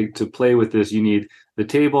 To play with this, you need the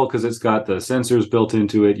table because it's got the sensors built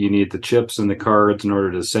into it. You need the chips and the cards in order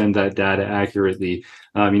to send that data accurately.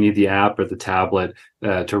 You need the app or the tablet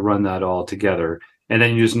to run that all together, and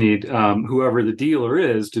then you just need whoever the dealer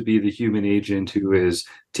is to be the human agent who is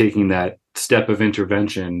taking that step of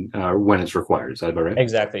intervention when it's required. Is that about right?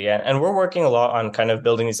 Exactly, yeah. And we're working a lot on kind of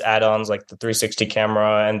building these add-ons like the 360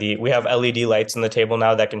 camera, and we have LED lights in the table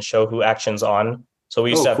now that can show who action's on. So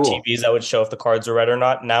we used to have cool. TVs that would show if the cards are red or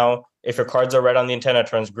not. Now, if your cards are red on the antenna, it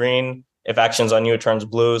turns green. If action's on you, it turns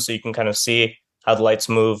blue. So you can kind of see how the lights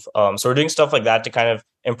move. So we're doing stuff like that to kind of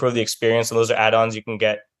improve the experience. And those are add-ons you can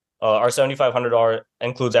get. Our $7,500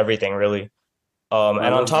 includes everything, really.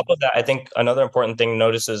 And on top of that, I think another important thing to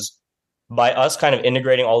notice is by us kind of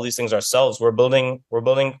integrating all these things ourselves, we're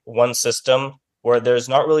building one system where there's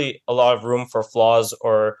not really a lot of room for flaws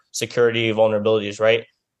or security vulnerabilities, right?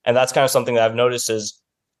 And that's kind of something that I've noticed is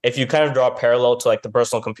if you kind of draw a parallel to like the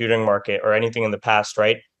personal computing market or anything in the past,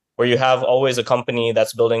 right? Where you have always a company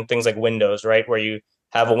that's building things like Windows, right? Where you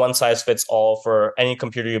have a one size fits all for any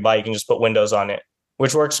computer you buy, you can just put Windows on it,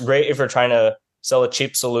 which works great if you're trying to sell a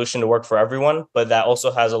cheap solution to work for everyone, but that also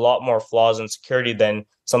has a lot more flaws and security than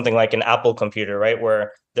something like an Apple computer, right?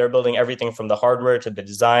 Where they're building everything from the hardware to the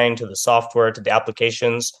design, to the software, to the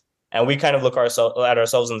applications. And we kind of look at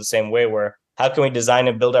ourselves in the same way where how can we design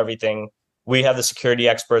and build everything? We have the security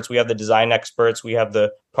experts, we have the design experts, we have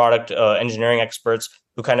the product engineering experts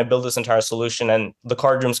who kind of build this entire solution, and the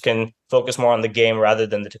card rooms can focus more on the game rather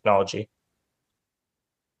than the technology.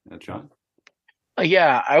 John?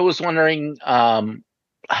 Yeah, I was wondering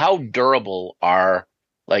how durable are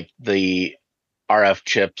like the RF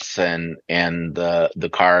chips and the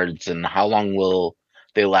cards, and how long will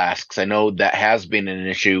they last? Because I know that has been an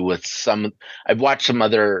issue with some. I've watched some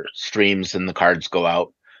other streams and the cards go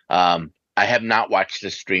out. I have not watched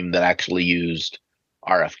a stream that actually used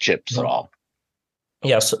RF chips at all.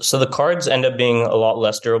 Yeah, so the cards end up being a lot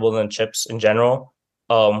less durable than chips in general.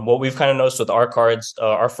 What we've kind of noticed with our cards,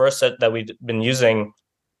 our first set that we've been using,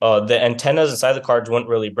 the antennas inside the cards wouldn't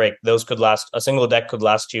really break. Those could last, a single deck could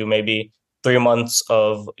last you maybe 3 months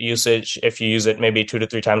of usage if you use it maybe 2 to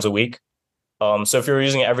 3 times a week. So if you're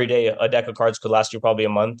using it every day, a deck of cards could last you probably a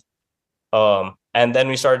month. And then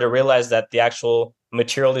we started to realize that the actual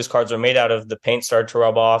material these cards are made out of, the paint started to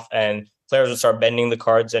rub off and players would start bending the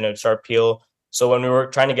cards and it would start peel. So when we were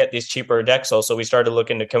trying to get these cheaper decks also, we started to look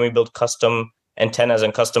into, can we build custom antennas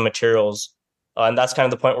and custom materials? And that's kind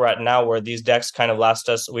of the point we're at now, where these decks kind of last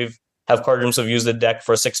us. We've have card rooms have used the deck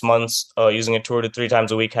for 6 months, using it 2 to 3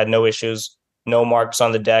 times a week, had no issues, no marks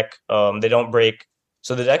on the deck. They don't break.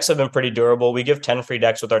 So the decks have been pretty durable. We give 10 free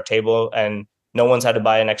decks with our table, and no one's had to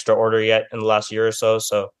buy an extra order yet in the last year or so.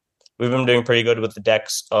 So we've been doing pretty good with the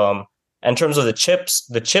decks. In terms of the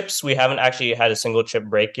chips, we haven't actually had a single chip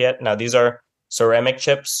break yet. Now, these are ceramic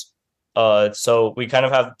chips. So we kind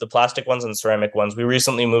of have the plastic ones and ceramic ones. We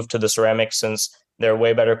recently moved to the ceramic since they're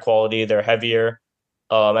way better quality, they're heavier,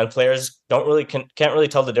 and players can't really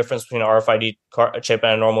tell the difference between an RFID chip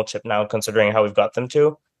and a normal chip now, considering how we've got them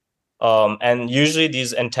to. And usually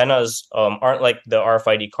these antennas aren't like the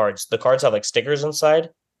RFID cards. The cards have like stickers inside.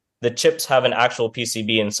 The chips have an actual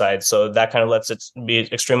PCB inside, so that kind of lets it be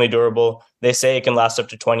extremely durable. They say it can last up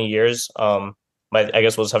to 20 years. But I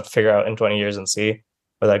guess we'll just have to figure out in 20 years and see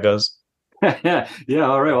where that goes. Yeah.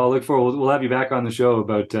 All right. Well, I'll look forward. We'll have you back on the show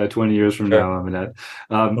about 20 years from now, Aminette.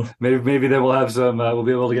 Maybe then we'll have some. We'll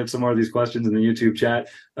be able to get some more of these questions in the YouTube chat.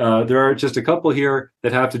 There are just a couple here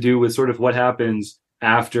that have to do with sort of what happens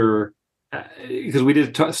after, because we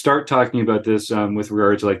did start talking about this with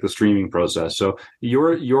regard to like the streaming process. So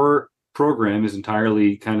your program is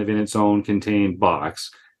entirely kind of in its own contained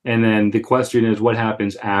box, and then the question is what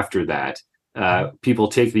happens after that. People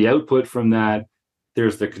take the output from that.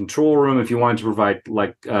 There's the control room if you want to provide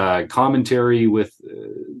like commentary with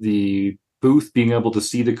the booth being able to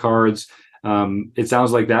see the cards. It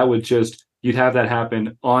sounds like that you'd have that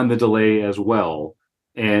happen on the delay as well.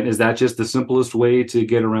 And is that just the simplest way to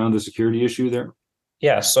get around the security issue there?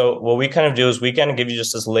 Yeah. So what we kind of do is we kind of give you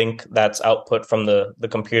just this link that's output from the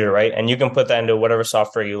computer, right? And you can put that into whatever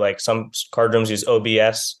software you like. Some card rooms use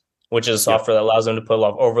OBS, which is a software that allows them to put a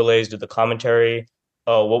lot of overlays, do the commentary.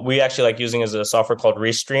 What we actually like using is a software called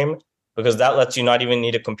Restream, because that lets you not even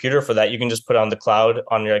need a computer for that. You can just put it on the cloud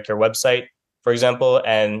on your website, for example,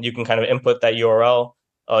 and you can kind of input that URL.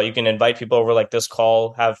 You can invite people over like this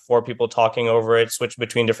call, have 4 people talking over it, switch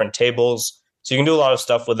between different tables. So you can do a lot of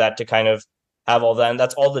stuff with that to kind of have all that. And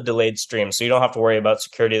that's all the delayed stream. So you don't have to worry about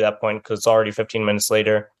security at that point because it's already 15 minutes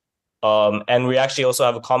later. And we actually also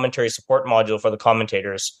have a commentary support module for the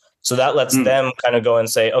commentators. So that lets them kind of go and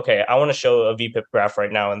say, okay, I want to show a VPIP graph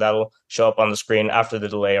right now, and that'll show up on the screen after the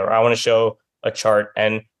delay, or I want to show a chart.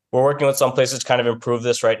 And we're working with some places to kind of improve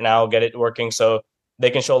this right now, get it working so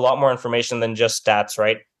they can show a lot more information than just stats,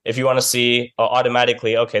 right? If you want to see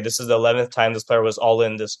automatically, okay, this is the 11th time this player was all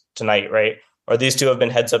in this tonight, right? Or these two have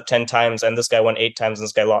been heads up 10 times, and this guy won 8 times, and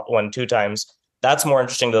this guy won 2 times. That's more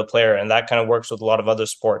interesting to the player, and that kind of works with a lot of other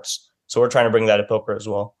sports. So we're trying to bring that to poker as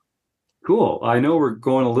well. Cool. I know we're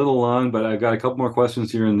going a little long, but I've got a couple more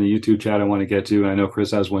questions here in the YouTube chat I want to get to. I know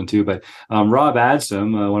Chris has one too, but Rob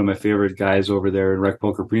Adsom, one of my favorite guys over there in Rec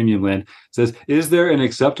Poker Premium Land, says, is there an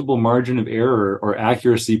acceptable margin of error or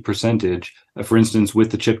accuracy percentage, for instance,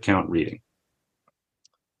 with the chip count reading?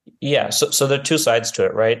 Yeah, so there are 2 sides to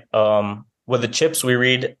it, right? With the chips, we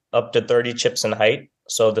read up to 30 chips in height.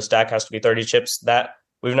 So the stack has to be 30 chips. That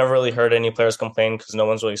we've never really heard any players complain because no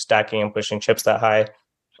one's really stacking and pushing chips that high.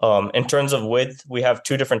 In terms of width, we have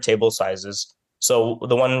 2 different table sizes. So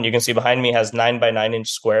the one you can see behind me has 9 by 9 inch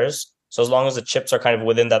squares. So as long as the chips are kind of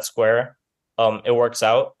within that square, it works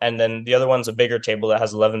out. And then the other one's a bigger table that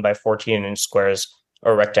has 11 by 14 inch squares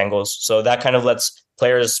or rectangles. So that kind of lets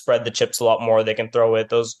players spread the chips a lot more. They can throw it.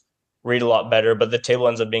 Those read a lot better, but the table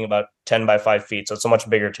ends up being about 10 by 5 feet. So it's a much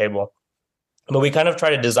bigger table. But we kind of try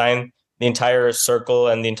to design the entire circle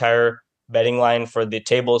and the entire betting line for the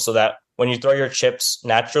table so that when you throw your chips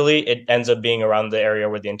naturally, it ends up being around the area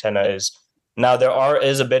where the antenna is. Now,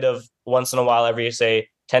 is a bit of once in a while, every, say,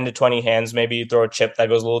 10 to 20 hands, maybe you throw a chip that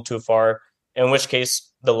goes a little too far, in which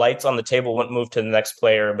case the lights on the table wouldn't move to the next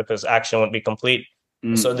player because action wouldn't be complete.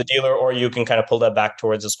 So the dealer or you can kind of pull that back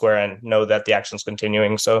towards the square and know that the action's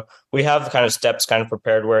continuing. So we have kind of steps kind of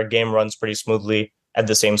prepared where a game runs pretty smoothly at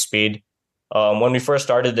the same speed. When we first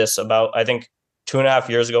started this about, I think, 2.5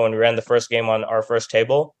 years ago when we ran the first game on our first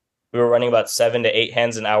table, we were running about 7 to 8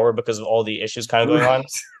 hands an hour because of all the issues kind of going on.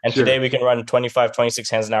 And today we can run 25, 26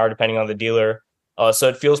 hands an hour, depending on the dealer. So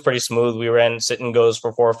it feels pretty smooth. We ran sit and goes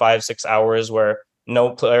for 4, 5, 6 hours where no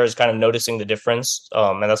player is kind of noticing the difference.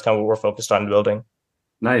 And that's kind of what we're focused on building.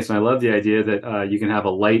 Nice. And I love the idea that you can have a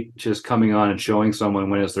light just coming on and showing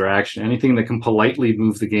someone when it's their action, anything that can politely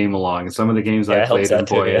move the game along. And some of the games I played,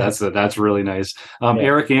 that's really nice.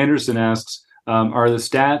 Eric Anderson asks, are the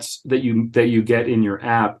stats that you get in your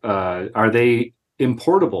app, are they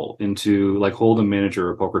importable into like Hold'em Manager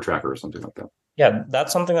or Poker Tracker or something like that? Yeah,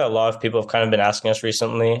 that's something that a lot of people have kind of been asking us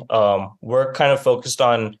recently. We're kind of focused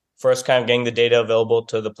on first kind of getting the data available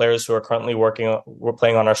to the players who are currently we're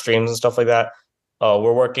playing on our streams and stuff like that.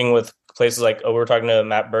 We're working with places like, we're talking to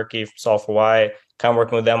Matt Berkey from Solve for Why, kind of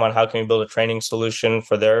working with them on how can we build a training solution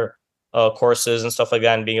for their courses and stuff like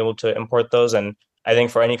that and being able to import those. And I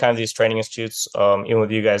think for any kind of these training institutes, even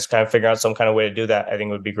with you guys, kind of figure out some kind of way to do that, I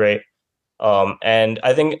think would be great. And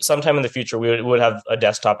I think sometime in the future, we would have a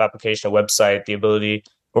desktop application, a website, the ability.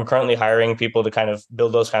 We're currently hiring people to kind of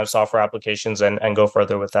build those kind of software applications and go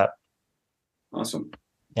further with that. Awesome.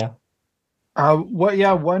 Yeah.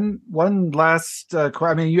 One last,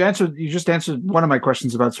 I mean, you just answered one of my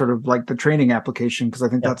questions about sort of like the training application, because I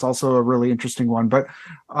think that's also a really interesting one. But,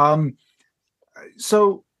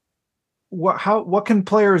 so what can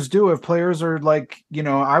players do if players are like,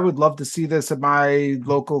 I would love to see this at my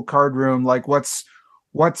local card room. Like what's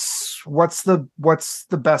the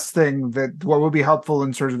best thing what would be helpful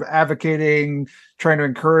in sort of advocating, trying to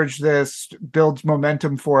encourage this, build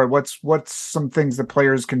momentum for it? What's some things that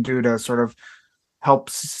players can do to sort of help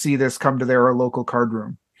see this come to their local card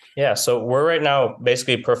room? Yeah, so we're right now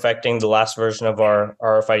basically perfecting the last version of our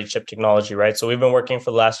RFID chip technology, right? So we've been working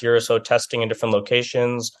for the last year or so testing in different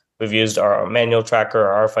locations. We've used our manual tracker,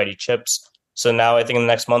 our RFID chips. So now I think in the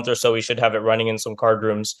next month or so, we should have it running in some card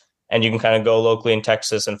rooms. And you can kind of go locally in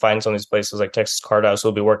Texas and find some of these places like Texas Card House who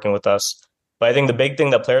will be working with us. But I think the big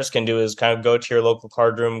thing that players can do is kind of go to your local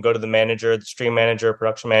card room, go to the manager, the stream manager,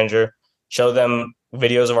 production manager, show them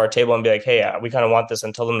videos of our table and be like, hey, we kind of want this,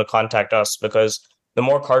 and tell them to contact us, because the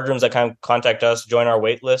more card rooms that kind of contact us, join our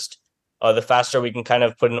wait list, the faster we can kind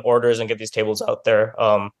of put in orders and get these tables out there.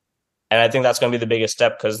 And I think that's going to be the biggest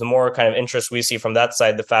step, because the more kind of interest we see from that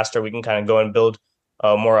side, the faster we can kind of go and build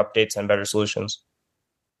more updates and better solutions.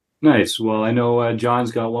 Nice. Well, I know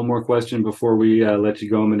John's got one more question before we let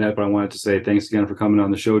you go, Manette, but I wanted to say thanks again for coming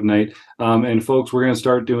on the show tonight. And folks, we're going to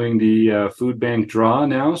start doing the food bank draw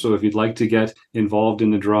now. So if you'd like to get involved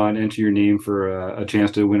in the draw and enter your name for a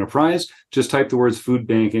chance to win a prize, just type the words food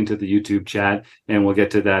bank into the YouTube chat, and we'll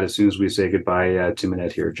get to that as soon as we say goodbye to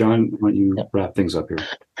Manette here. John, why don't you wrap things up here?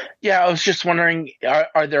 Yeah, I was just wondering,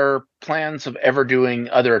 are there plans of ever doing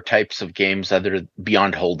other types of games other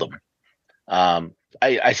beyond Hold'em?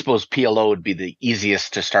 I suppose PLO would be the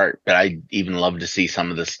easiest to start, but I'd even love to see some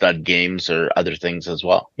of the stud games or other things as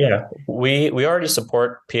well. Yeah, we already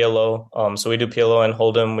support PLO. So we do PLO and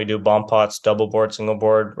Hold'em. We do bomb pots, double board, single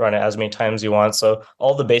board, run it as many times as you want. So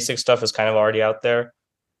all the basic stuff is kind of already out there.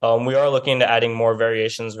 We are looking into adding more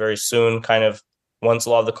variations very soon, kind of once a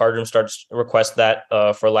lot of the card room starts to request that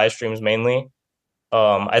for live streams mainly.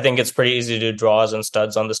 I think it's pretty easy to do draws and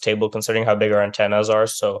studs on this table considering how big our antennas are.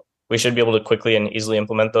 So we should be able to quickly and easily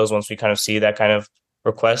implement those once we kind of see that kind of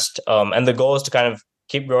request. And the goal is to kind of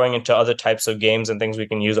keep growing into other types of games and things we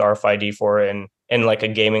can use RFID for in like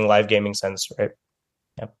a live gaming sense, right?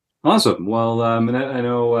 Yeah. Awesome. Well, Manette, I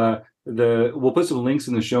know we'll put some links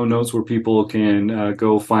in the show notes where people can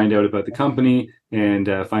go find out about the company and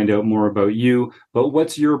find out more about you. But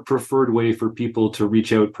what's your preferred way for people to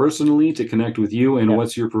reach out personally to connect with you? And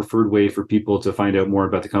what's your preferred way for people to find out more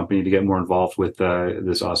about the company, to get more involved with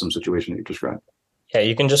this awesome situation that you described? Yeah,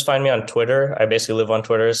 you can just find me on Twitter. I basically live on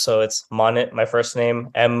Twitter. So it's Monit, my first name,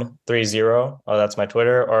 M30. That's my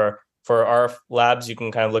Twitter. Or for RF Labs, you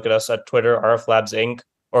can kind of look at us at Twitter, RF Labs Inc.,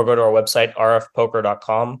 or go to our website,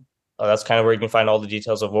 rfpoker.com. That's kind of where you can find all the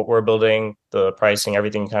details of what we're building, the pricing,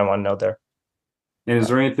 everything you kind of want to know there. And is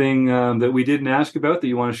there anything that we didn't ask about that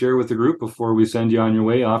you want to share with the group before we send you on your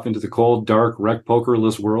way off into the cold, dark, rec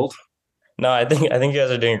pokerless world? No, I think you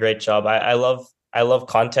guys are doing a great job. I love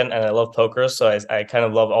content and I love poker, so I kind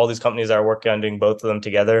of love all these companies that are working on doing both of them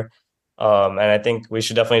together. And I think we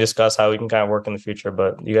should definitely discuss how we can kind of work in the future.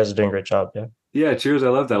 But you guys are doing a great job. Yeah. Yeah, cheers. I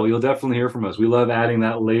love that. Well, you'll definitely hear from us. We love adding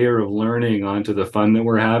that layer of learning onto the fun that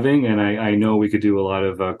we're having. And I know we could do a lot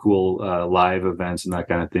of cool live events and that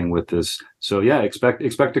kind of thing with this. So yeah, expect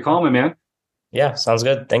to call, my man. Yeah, sounds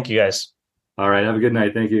good. Thank you, guys. All right. Have a good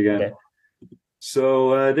night. Thank you again. Okay.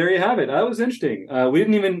 So there you have it. That was interesting. We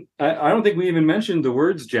didn't even, I don't think we even mentioned the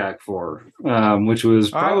words Jack 4, which was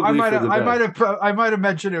probably I might have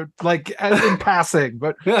mentioned it like in passing,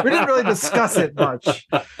 but we didn't really discuss it much.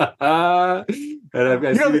 The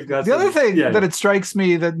other thing that it strikes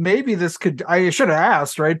me that maybe this could, I should have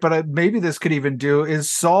asked, right? But maybe this could even do is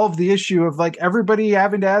solve the issue of like everybody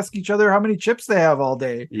having to ask each other how many chips they have all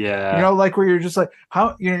day. Yeah. Like where you're just like,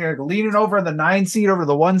 you're leaning over on the 9 seat over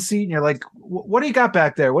the 1 seat and you're like, what do you got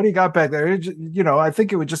back there? What do you got back there? I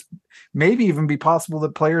think it would just maybe even be possible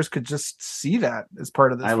that players could just see that as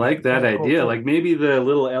part of this. I like that idea. Cool. Like maybe the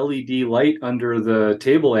little LED light under the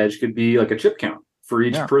table edge could be like a chip count for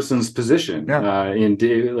each person's position.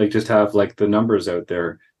 Just have like the numbers out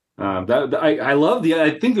there. I love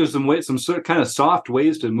I think there's some sort of kind of soft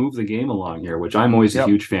ways to move the game along here, which I'm always a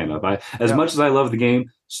huge fan of. As much as I love the game,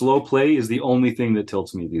 slow play is the only thing that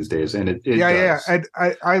tilts me these days, and it does.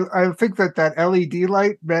 I think that LED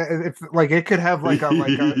light, if like it could have like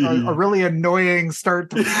a really annoying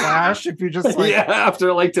start to flash if you just like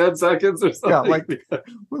after like 10 seconds or something.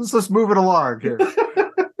 Let's just move it along here.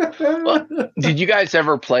 Well, did you guys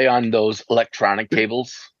ever play on those electronic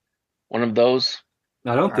tables? One of those?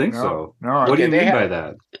 I don't think know. so. No, What do Okay, you mean by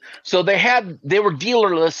that? So they were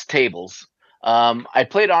dealerless tables. I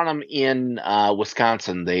played on them in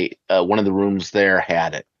Wisconsin. They one of the rooms there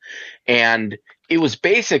had it, and it was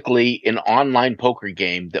basically an online poker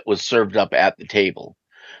game that was served up at the table.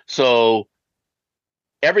 So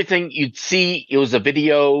everything you'd see, it was a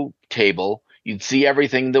video table. You'd see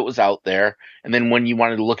everything that was out there, and then when you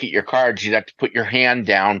wanted to look at your cards, you'd have to put your hand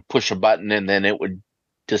down, push a button, and then it would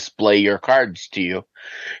display your cards to you.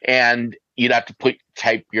 And you'd have to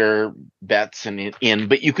type your bets in,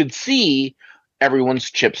 but you could see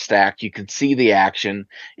everyone's chip stack. You could see the action.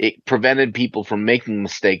 It prevented people from making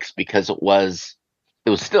mistakes because it was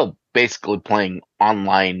still basically playing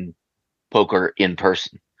online poker in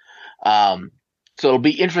person. So it'll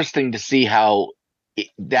be interesting to see how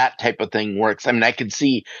that type of thing works. I mean, I could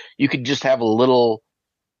see you could just have a little.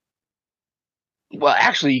 Well,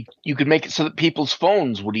 actually, you could make it so that people's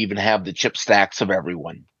phones would even have the chip stacks of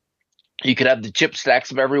everyone. You could have the chip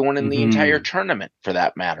stacks of everyone in the entire tournament, for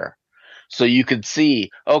that matter. So you could see,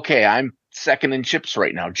 okay, I'm second in chips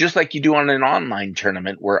right now, just like you do on an online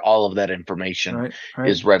tournament where all of that information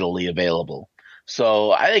is readily available.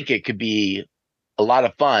 So I think it could be a lot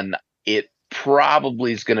of fun. It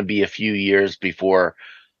probably is going to be a few years before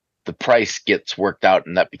the price gets worked out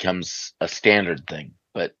and that becomes a standard thing.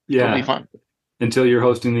 But it'll be fun. Until you're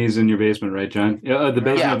hosting these in your basement, right, John? The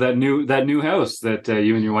basement of that new house that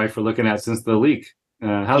you and your wife were looking at since the leak.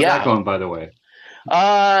 How's that going, by the way?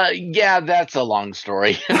 That's a long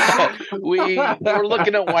story. we were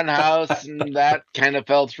looking at one house and that kind of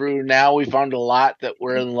fell through. Now we found a lot that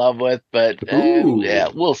we're in love with, but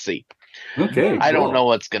we'll see. Okay, I don't know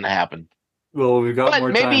what's going to happen. Well, we've got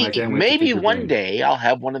more time. I can't wait maybe one day I'll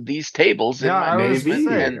have one of these tables in my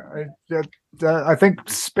basement. I think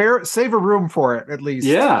save a room for it at least.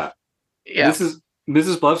 Yeah. This is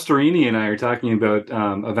Mrs. Bluff Storini and I are talking about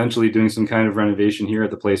eventually doing some kind of renovation here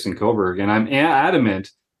at the place in Coburg, and I'm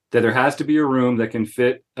adamant that there has to be a room that can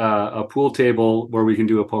fit a pool table where we can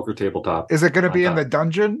do a poker tabletop. Is it going to be in the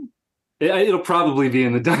dungeon? It'll probably be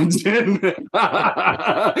in the dungeon.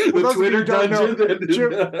 The Twitter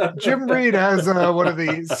dungeon. Jim Reed has one of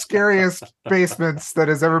the scariest basements that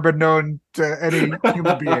has ever been known to any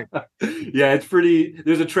human being. Yeah, it's pretty.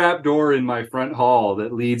 There's a trap door in my front hall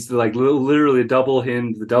that leads to literally a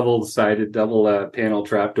double-sided panel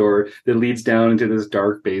trap door that leads down into this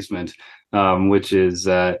dark basement, which is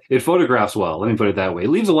it photographs well. Let me put it that way.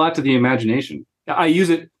 It leaves a lot to the imagination. I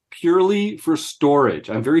use it purely for storage.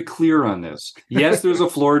 I'm very clear on this. Yes, there's a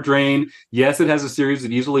floor drain. Yes, it has a series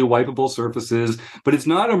of easily wipeable surfaces, but it's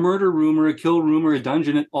not a murder room or a kill room or a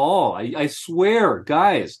dungeon at all. I swear,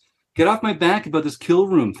 guys, get off my back about this kill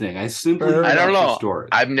room thing. I don't know. Storage.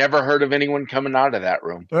 I've never heard of anyone coming out of that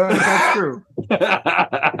room. That's true.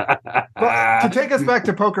 But to take us back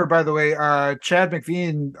to poker, by the way, Chad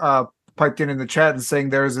McVean piped in the chat and saying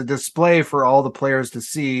there's a display for all the players to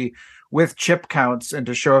see with chip counts and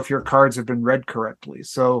to show if your cards have been read correctly.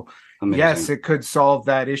 So amazing. Yes, it could solve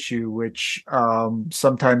that issue, which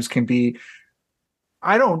sometimes can be,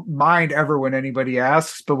 I don't mind ever when anybody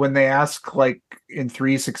asks, but when they ask like in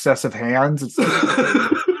 3 successive hands, it's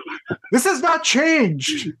like, this has not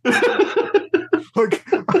changed. Like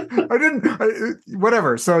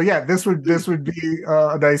whatever. So yeah, this would be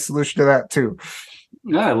a nice solution to that too.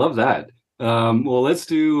 Yeah, I love that. Well, let's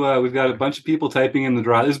do. We've got a bunch of people typing in the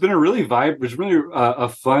draw. There's been a really a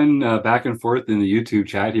fun back and forth in the YouTube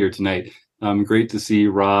chat here tonight. Great to see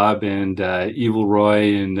Rob and Evil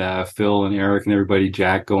Roy and Phil and Eric and everybody,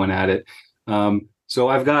 Jack, going at it. So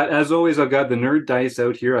I've got, as always, I've got the nerd dice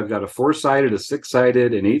out here. I've got a 4-sided, a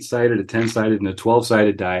 6-sided, an 8-sided, a 10-sided, and a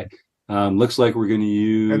 12-sided die. Looks like we're going to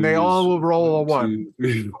use... And they all will roll a 1.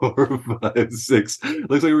 2, 3, 4, 5, 6. Looks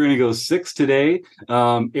like we're going to go 6 today.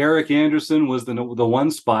 Eric Anderson was the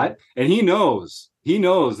 1 spot, and he knows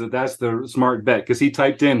that that's the smart bet because he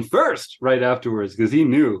typed in first right afterwards because he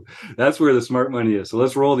knew that's where the smart money is. So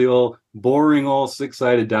let's roll the old boring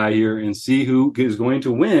 6-sided die here and see who is going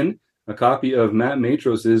to win a copy of Matt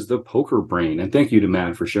Matros' The Poker Brain. And thank you to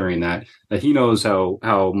Matt for sharing that. He knows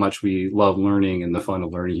how much we love learning and the fun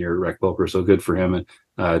of learning here at Rec Poker. So good for him.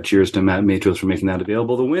 And cheers to Matt Matros for making that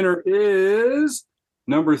available. The winner is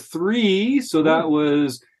number 3. So that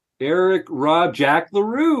was Eric Rob Jack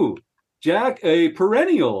LaRue. Jack, a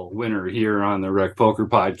perennial winner here on the Rec Poker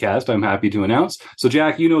podcast, I'm happy to announce. So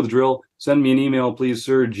Jack, you know the drill. Send me an email, please,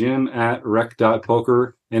 sir,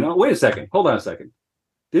 jim@rec.poker. And wait a second. Hold on a second.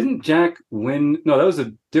 Didn't Jack win? No, that was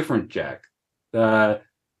a different Jack.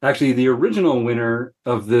 Actually, the original winner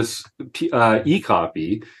of this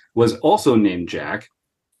e-copy was also named Jack.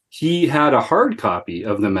 he had a hard copy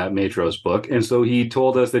of the Matt Matros book. And so he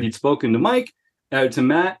told us that he'd spoken to Mike, to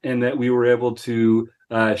Matt, and that we were able to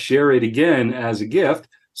share it again as a gift.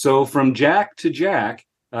 So from Jack to Jack,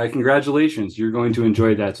 congratulations. You're going to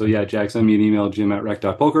enjoy that. So yeah, Jack, send me an email,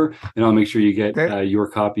 jim@rec.poker, and I'll make sure you get your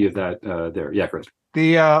copy of that there. Yeah, Chris.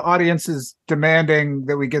 The audience is demanding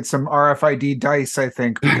that we get some RFID dice, I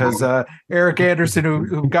think, because Eric Anderson,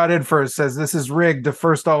 who got in first, says this is rigged. The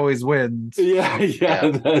first always wins.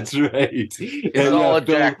 Yeah, that's right. It's all a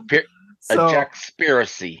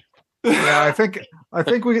Jackspiracy. Yeah, I think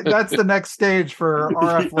that's the next stage for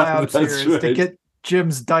RF Labs here is to get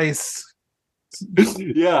Jim's dice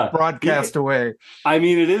broadcast away. I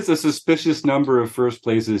mean, it is a suspicious number of first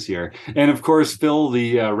places here. And of course, Phil,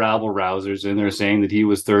 the rabble rousers in there saying that he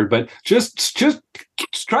was third, but just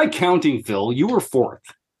try counting, Phil. You were fourth.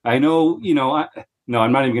 I know, no,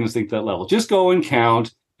 I'm not even going to think that level. Just go and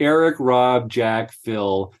count. Eric, Rob, Jack,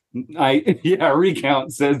 Phil.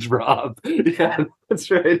 Recount, says Rob. Yeah, that's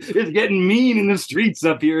right. It's getting mean in the streets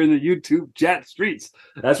up here in the YouTube chat streets.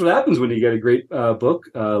 That's what happens when you get a great book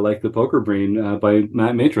like The Poker Brain by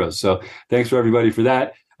Matt Matros. So thanks for everybody for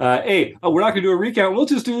that. We're not going to do a recount. We'll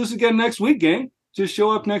just do this again next week, gang. Just show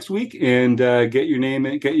up next week and get your name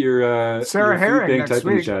and get your Sarah Herring next week.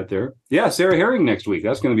 In the chat there. Yeah, Sarah Herring next week.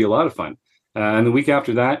 That's going to be a lot of fun. And the week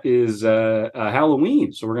after that is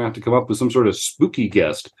Halloween. So we're going to have to come up with some sort of spooky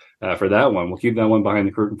guest for that one. We'll keep that one behind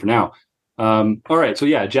the curtain for now. All right. So,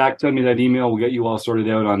 yeah, Jack, send me that email. We'll get you all sorted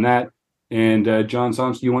out on that. And John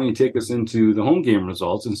Somsky, why don't you take us into the home game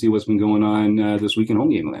results and see what's been going on this week in home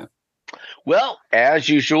game land? Well, as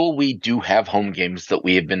usual, we do have home games that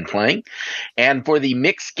we have been playing. And for the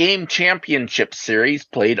Mixed Game Championship Series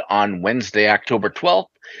played on Wednesday, October 12th,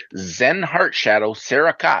 Zen Heart Shadow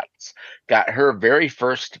Sarah Kotz got her very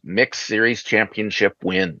first Mixed Series Championship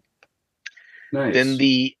win. Nice. Then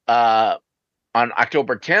on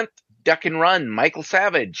October 10th, Duck and Run Michael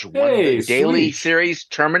Savage won the Daily Series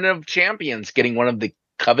Tournament of Champions, getting one of the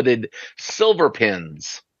coveted silver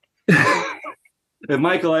pins. And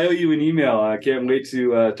Michael, I owe you an email. I can't wait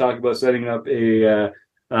to talk about setting up a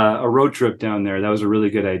road trip down there. That was a really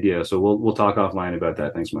good idea. So we'll talk offline about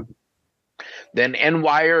that. Thanks, Michael. Then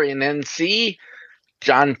N-Wire in NC,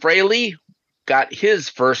 John Fraley got his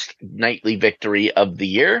first nightly victory of the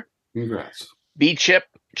year. Congrats. B-Chip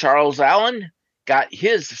Charles Allen got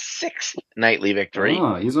his sixth nightly victory.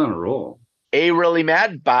 Oh, he's on a roll. A Really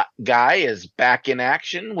Mad Guy is back in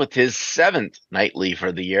action with his seventh nightly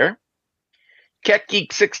for the year. Ket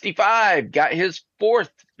Geek 65 got his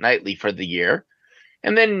fourth nightly for the year.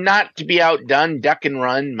 And then, not to be outdone, Duck and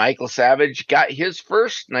Run Michael Savage got his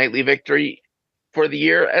first nightly victory for the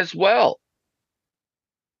year as well.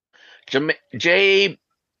 Jame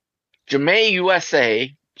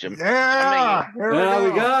USA. We got him.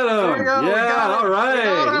 All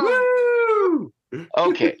right. Woo!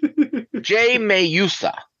 Okay. Jay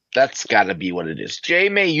Mayusa. That's got to be what it is. Jay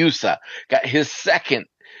Mayusa got his second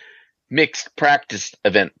mixed practice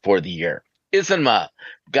event for the year. Isanma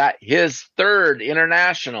got his third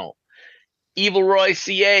international. Evil Roy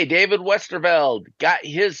CA, David Westerveld, got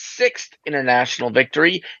his sixth international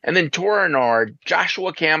victory. And then Torinor,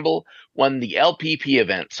 Joshua Campbell, won the LPP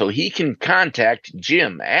event. So he can contact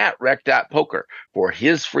Jim at rec.poker for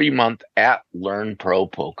his free month at Learn Pro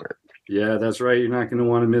Poker. Yeah, that's right. You're not going to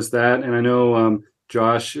want to miss that. And I know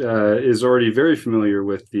Josh is already very familiar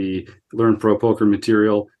with the Learn Pro Poker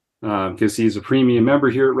material because he's a premium member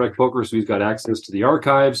here at Rec Poker. So he's got access to the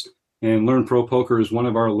archives. And Learn Pro Poker is one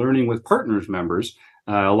of our Learning with Partners members,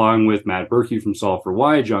 along with Matt Berkey from Solve for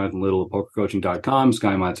Why, Jonathan Little at PokerCoaching.com,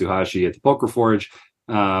 Sky Matsuhashi at the Poker Forge.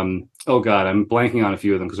 I'm blanking on a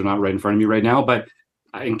few of them because they're not right in front of me right now. But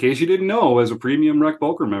in case you didn't know, as a premium Rec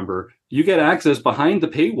Poker member, you get access behind the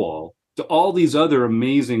paywall to all these other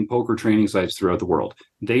amazing poker training sites throughout the world.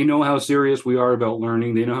 They know how serious we are about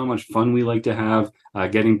learning. They know how much fun we like to have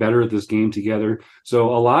getting better at this game together.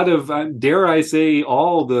 So a lot of, dare I say,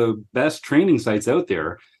 all the best training sites out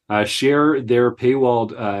there share their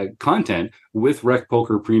paywalled content with Rec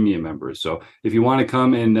Poker Premium members. So if you want to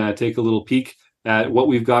come and take a little peek at what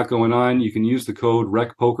we've got going on, you can use the code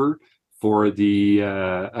Rec Poker for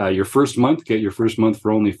the your first month. Get your first month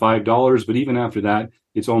for only $5. But even after that,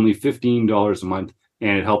 it's only $15 a month,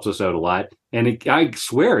 and it helps us out a lot. And I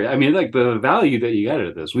swear, I mean, like the value that you get out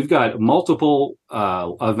of this, we've got multiple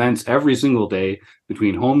events every single day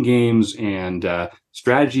between home games and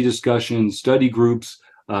strategy discussions, study groups,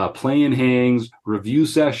 play and hangs, review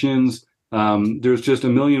sessions. There's just a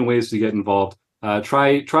million ways to get involved.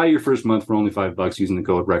 Try your first month for only $5 using the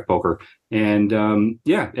code RecPoker. And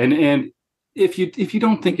and if you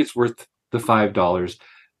don't think it's worth the $5,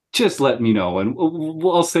 just let me know, and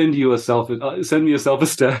I'll send you send me a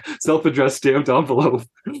self-addressed stamped envelope,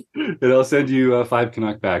 and I'll send you 5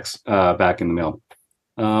 Canuck backs back in the mail.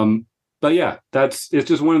 But yeah, it's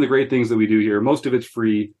just one of the great things that we do here. Most of it's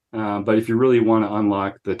free, but if you really want to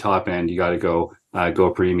unlock the top end, you got to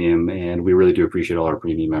go premium, and we really do appreciate all our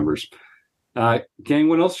premium members. Gang,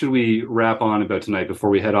 what else should we wrap on about tonight before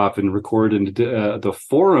we head off and record the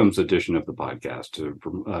forums edition of the podcast to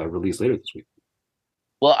release later this week?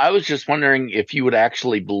 Well, I was just wondering if you would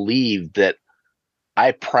actually believe that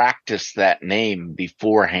I practiced that name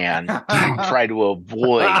beforehand to try to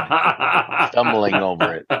avoid stumbling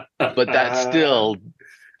over it, but that still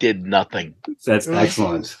did nothing. That's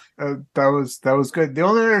excellent. That was good. The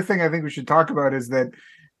only other thing I think we should talk about is that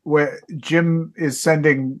Jim is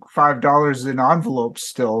sending $5 in envelopes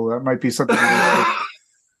still. That might be something.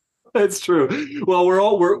 That's true. Well,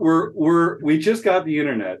 we just got the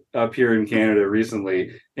internet up here in Canada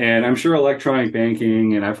recently, and I'm sure electronic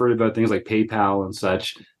banking, and I've heard about things like PayPal and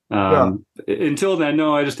such. Until then,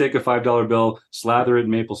 no, I just take a $5 bill, slather it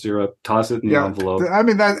in maple syrup, toss it in the envelope. I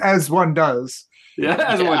mean, that as one does. Yeah,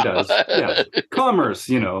 as one does. Yeah, commerce.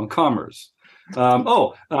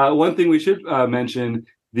 One thing we should mention: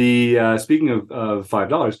 speaking of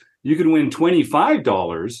 $5, you can win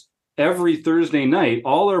 $25. Every Thursday night.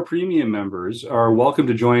 All our premium members are welcome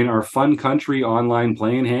to join our Fun Country online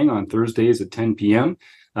play and hang on Thursdays at 10 p.m.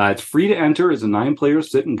 It's free to enter. It's a 9-player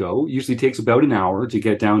sit and go. Usually takes about an hour to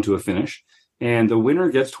get down to a finish. And the winner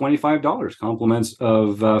gets $25, compliments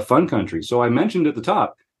of Fun Country. So I mentioned at the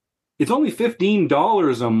top, it's only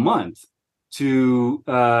 $15 a month to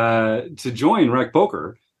join Rec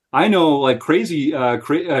Poker. I know, like crazy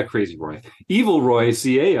Roy, Evil Roy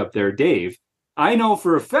CA up there, Dave. I know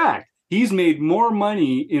for a fact he's made more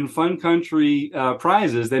money in Fun Country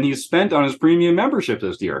prizes than he's spent on his premium membership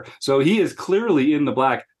this year. So he is clearly in the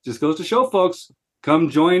black. Just goes to show, folks, come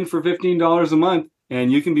join for $15 a month,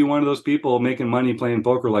 and you can be one of those people making money playing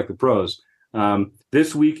poker like the pros.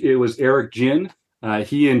 This week, it was Eric Gin.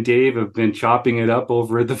 He and Dave have been chopping it up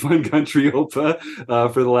over at the Fun Country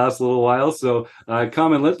OPA for the last little while. So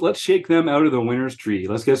come and let's shake them out of the winner's tree.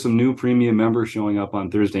 Let's get some new premium members showing up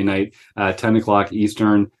on Thursday night, 10 o'clock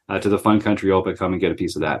Eastern, to the Fun Country OPA. Come and get a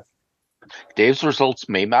piece of that. Dave's results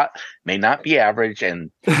may not be average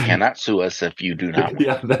and cannot sue us if you do not win.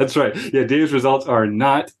 Yeah, that's right. Yeah, Dave's results are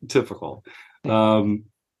not typical.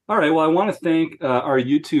 All right. Well, I want to thank our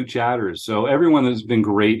YouTube chatters. So everyone that's been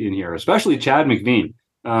great in here, especially Chad McVean.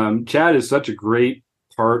 Chad is such a great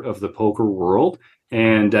part of the poker world,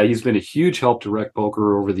 and he's been a huge help to Rec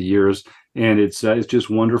Poker over the years. And it's just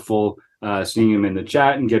wonderful seeing him in the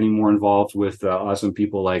chat and getting more involved with awesome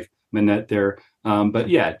people like Manette there. But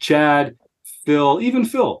yeah, Chad, Phil,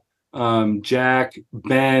 Jack,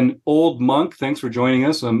 Ben, Old Monk, thanks for joining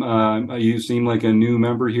us. You seem like a new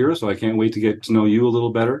member here, so I can't wait to get to know you a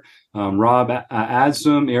little better. Rob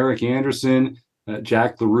Adsum, Eric Anderson,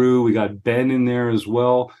 Jack LaRue. We got Ben in there as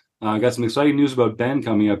well. I got some exciting news about Ben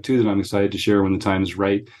coming up, too, that I'm excited to share when the time is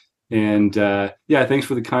right. And thanks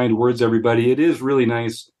for the kind words, everybody. It is really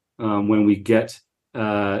nice when we get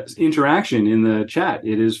interaction in the chat.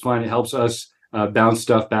 It is fun. It helps us bounce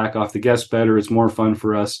stuff back off the guests better. It's more fun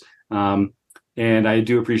for us. And I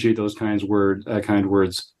do appreciate those kind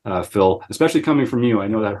words, Phil, especially coming from you. I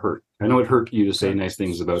know that hurt. I know it hurt you to say nice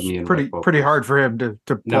things about me. And pretty hard for him to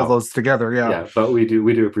pull those together. Yeah, but we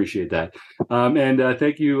do appreciate that. And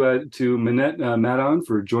thank you to Manette Madon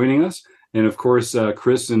for joining us, and of course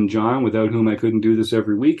Chris and John, without whom I couldn't do this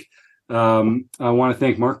every week. I want to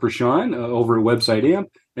thank Mark Prashant over at Website Amp.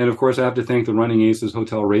 And of course, I have to thank the Running Aces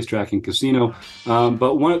Hotel, Racetrack, and Casino.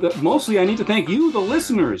 But mostly, I need to thank you, the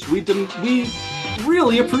listeners. We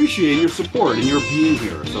really appreciate your support and your being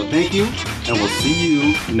here. So thank you, and we'll see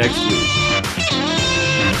you next week.